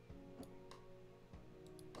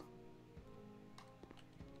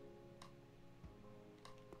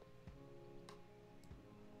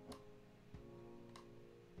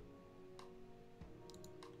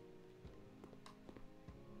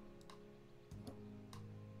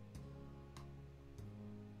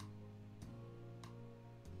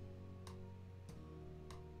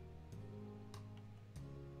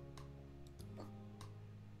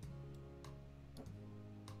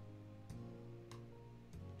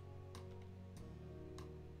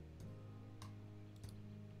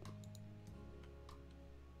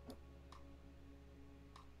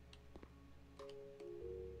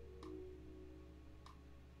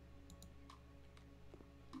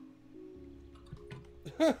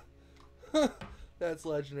 That's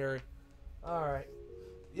legendary. Alright.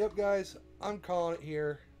 Yep, guys. I'm calling it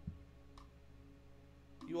here.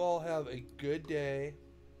 You all have a good day.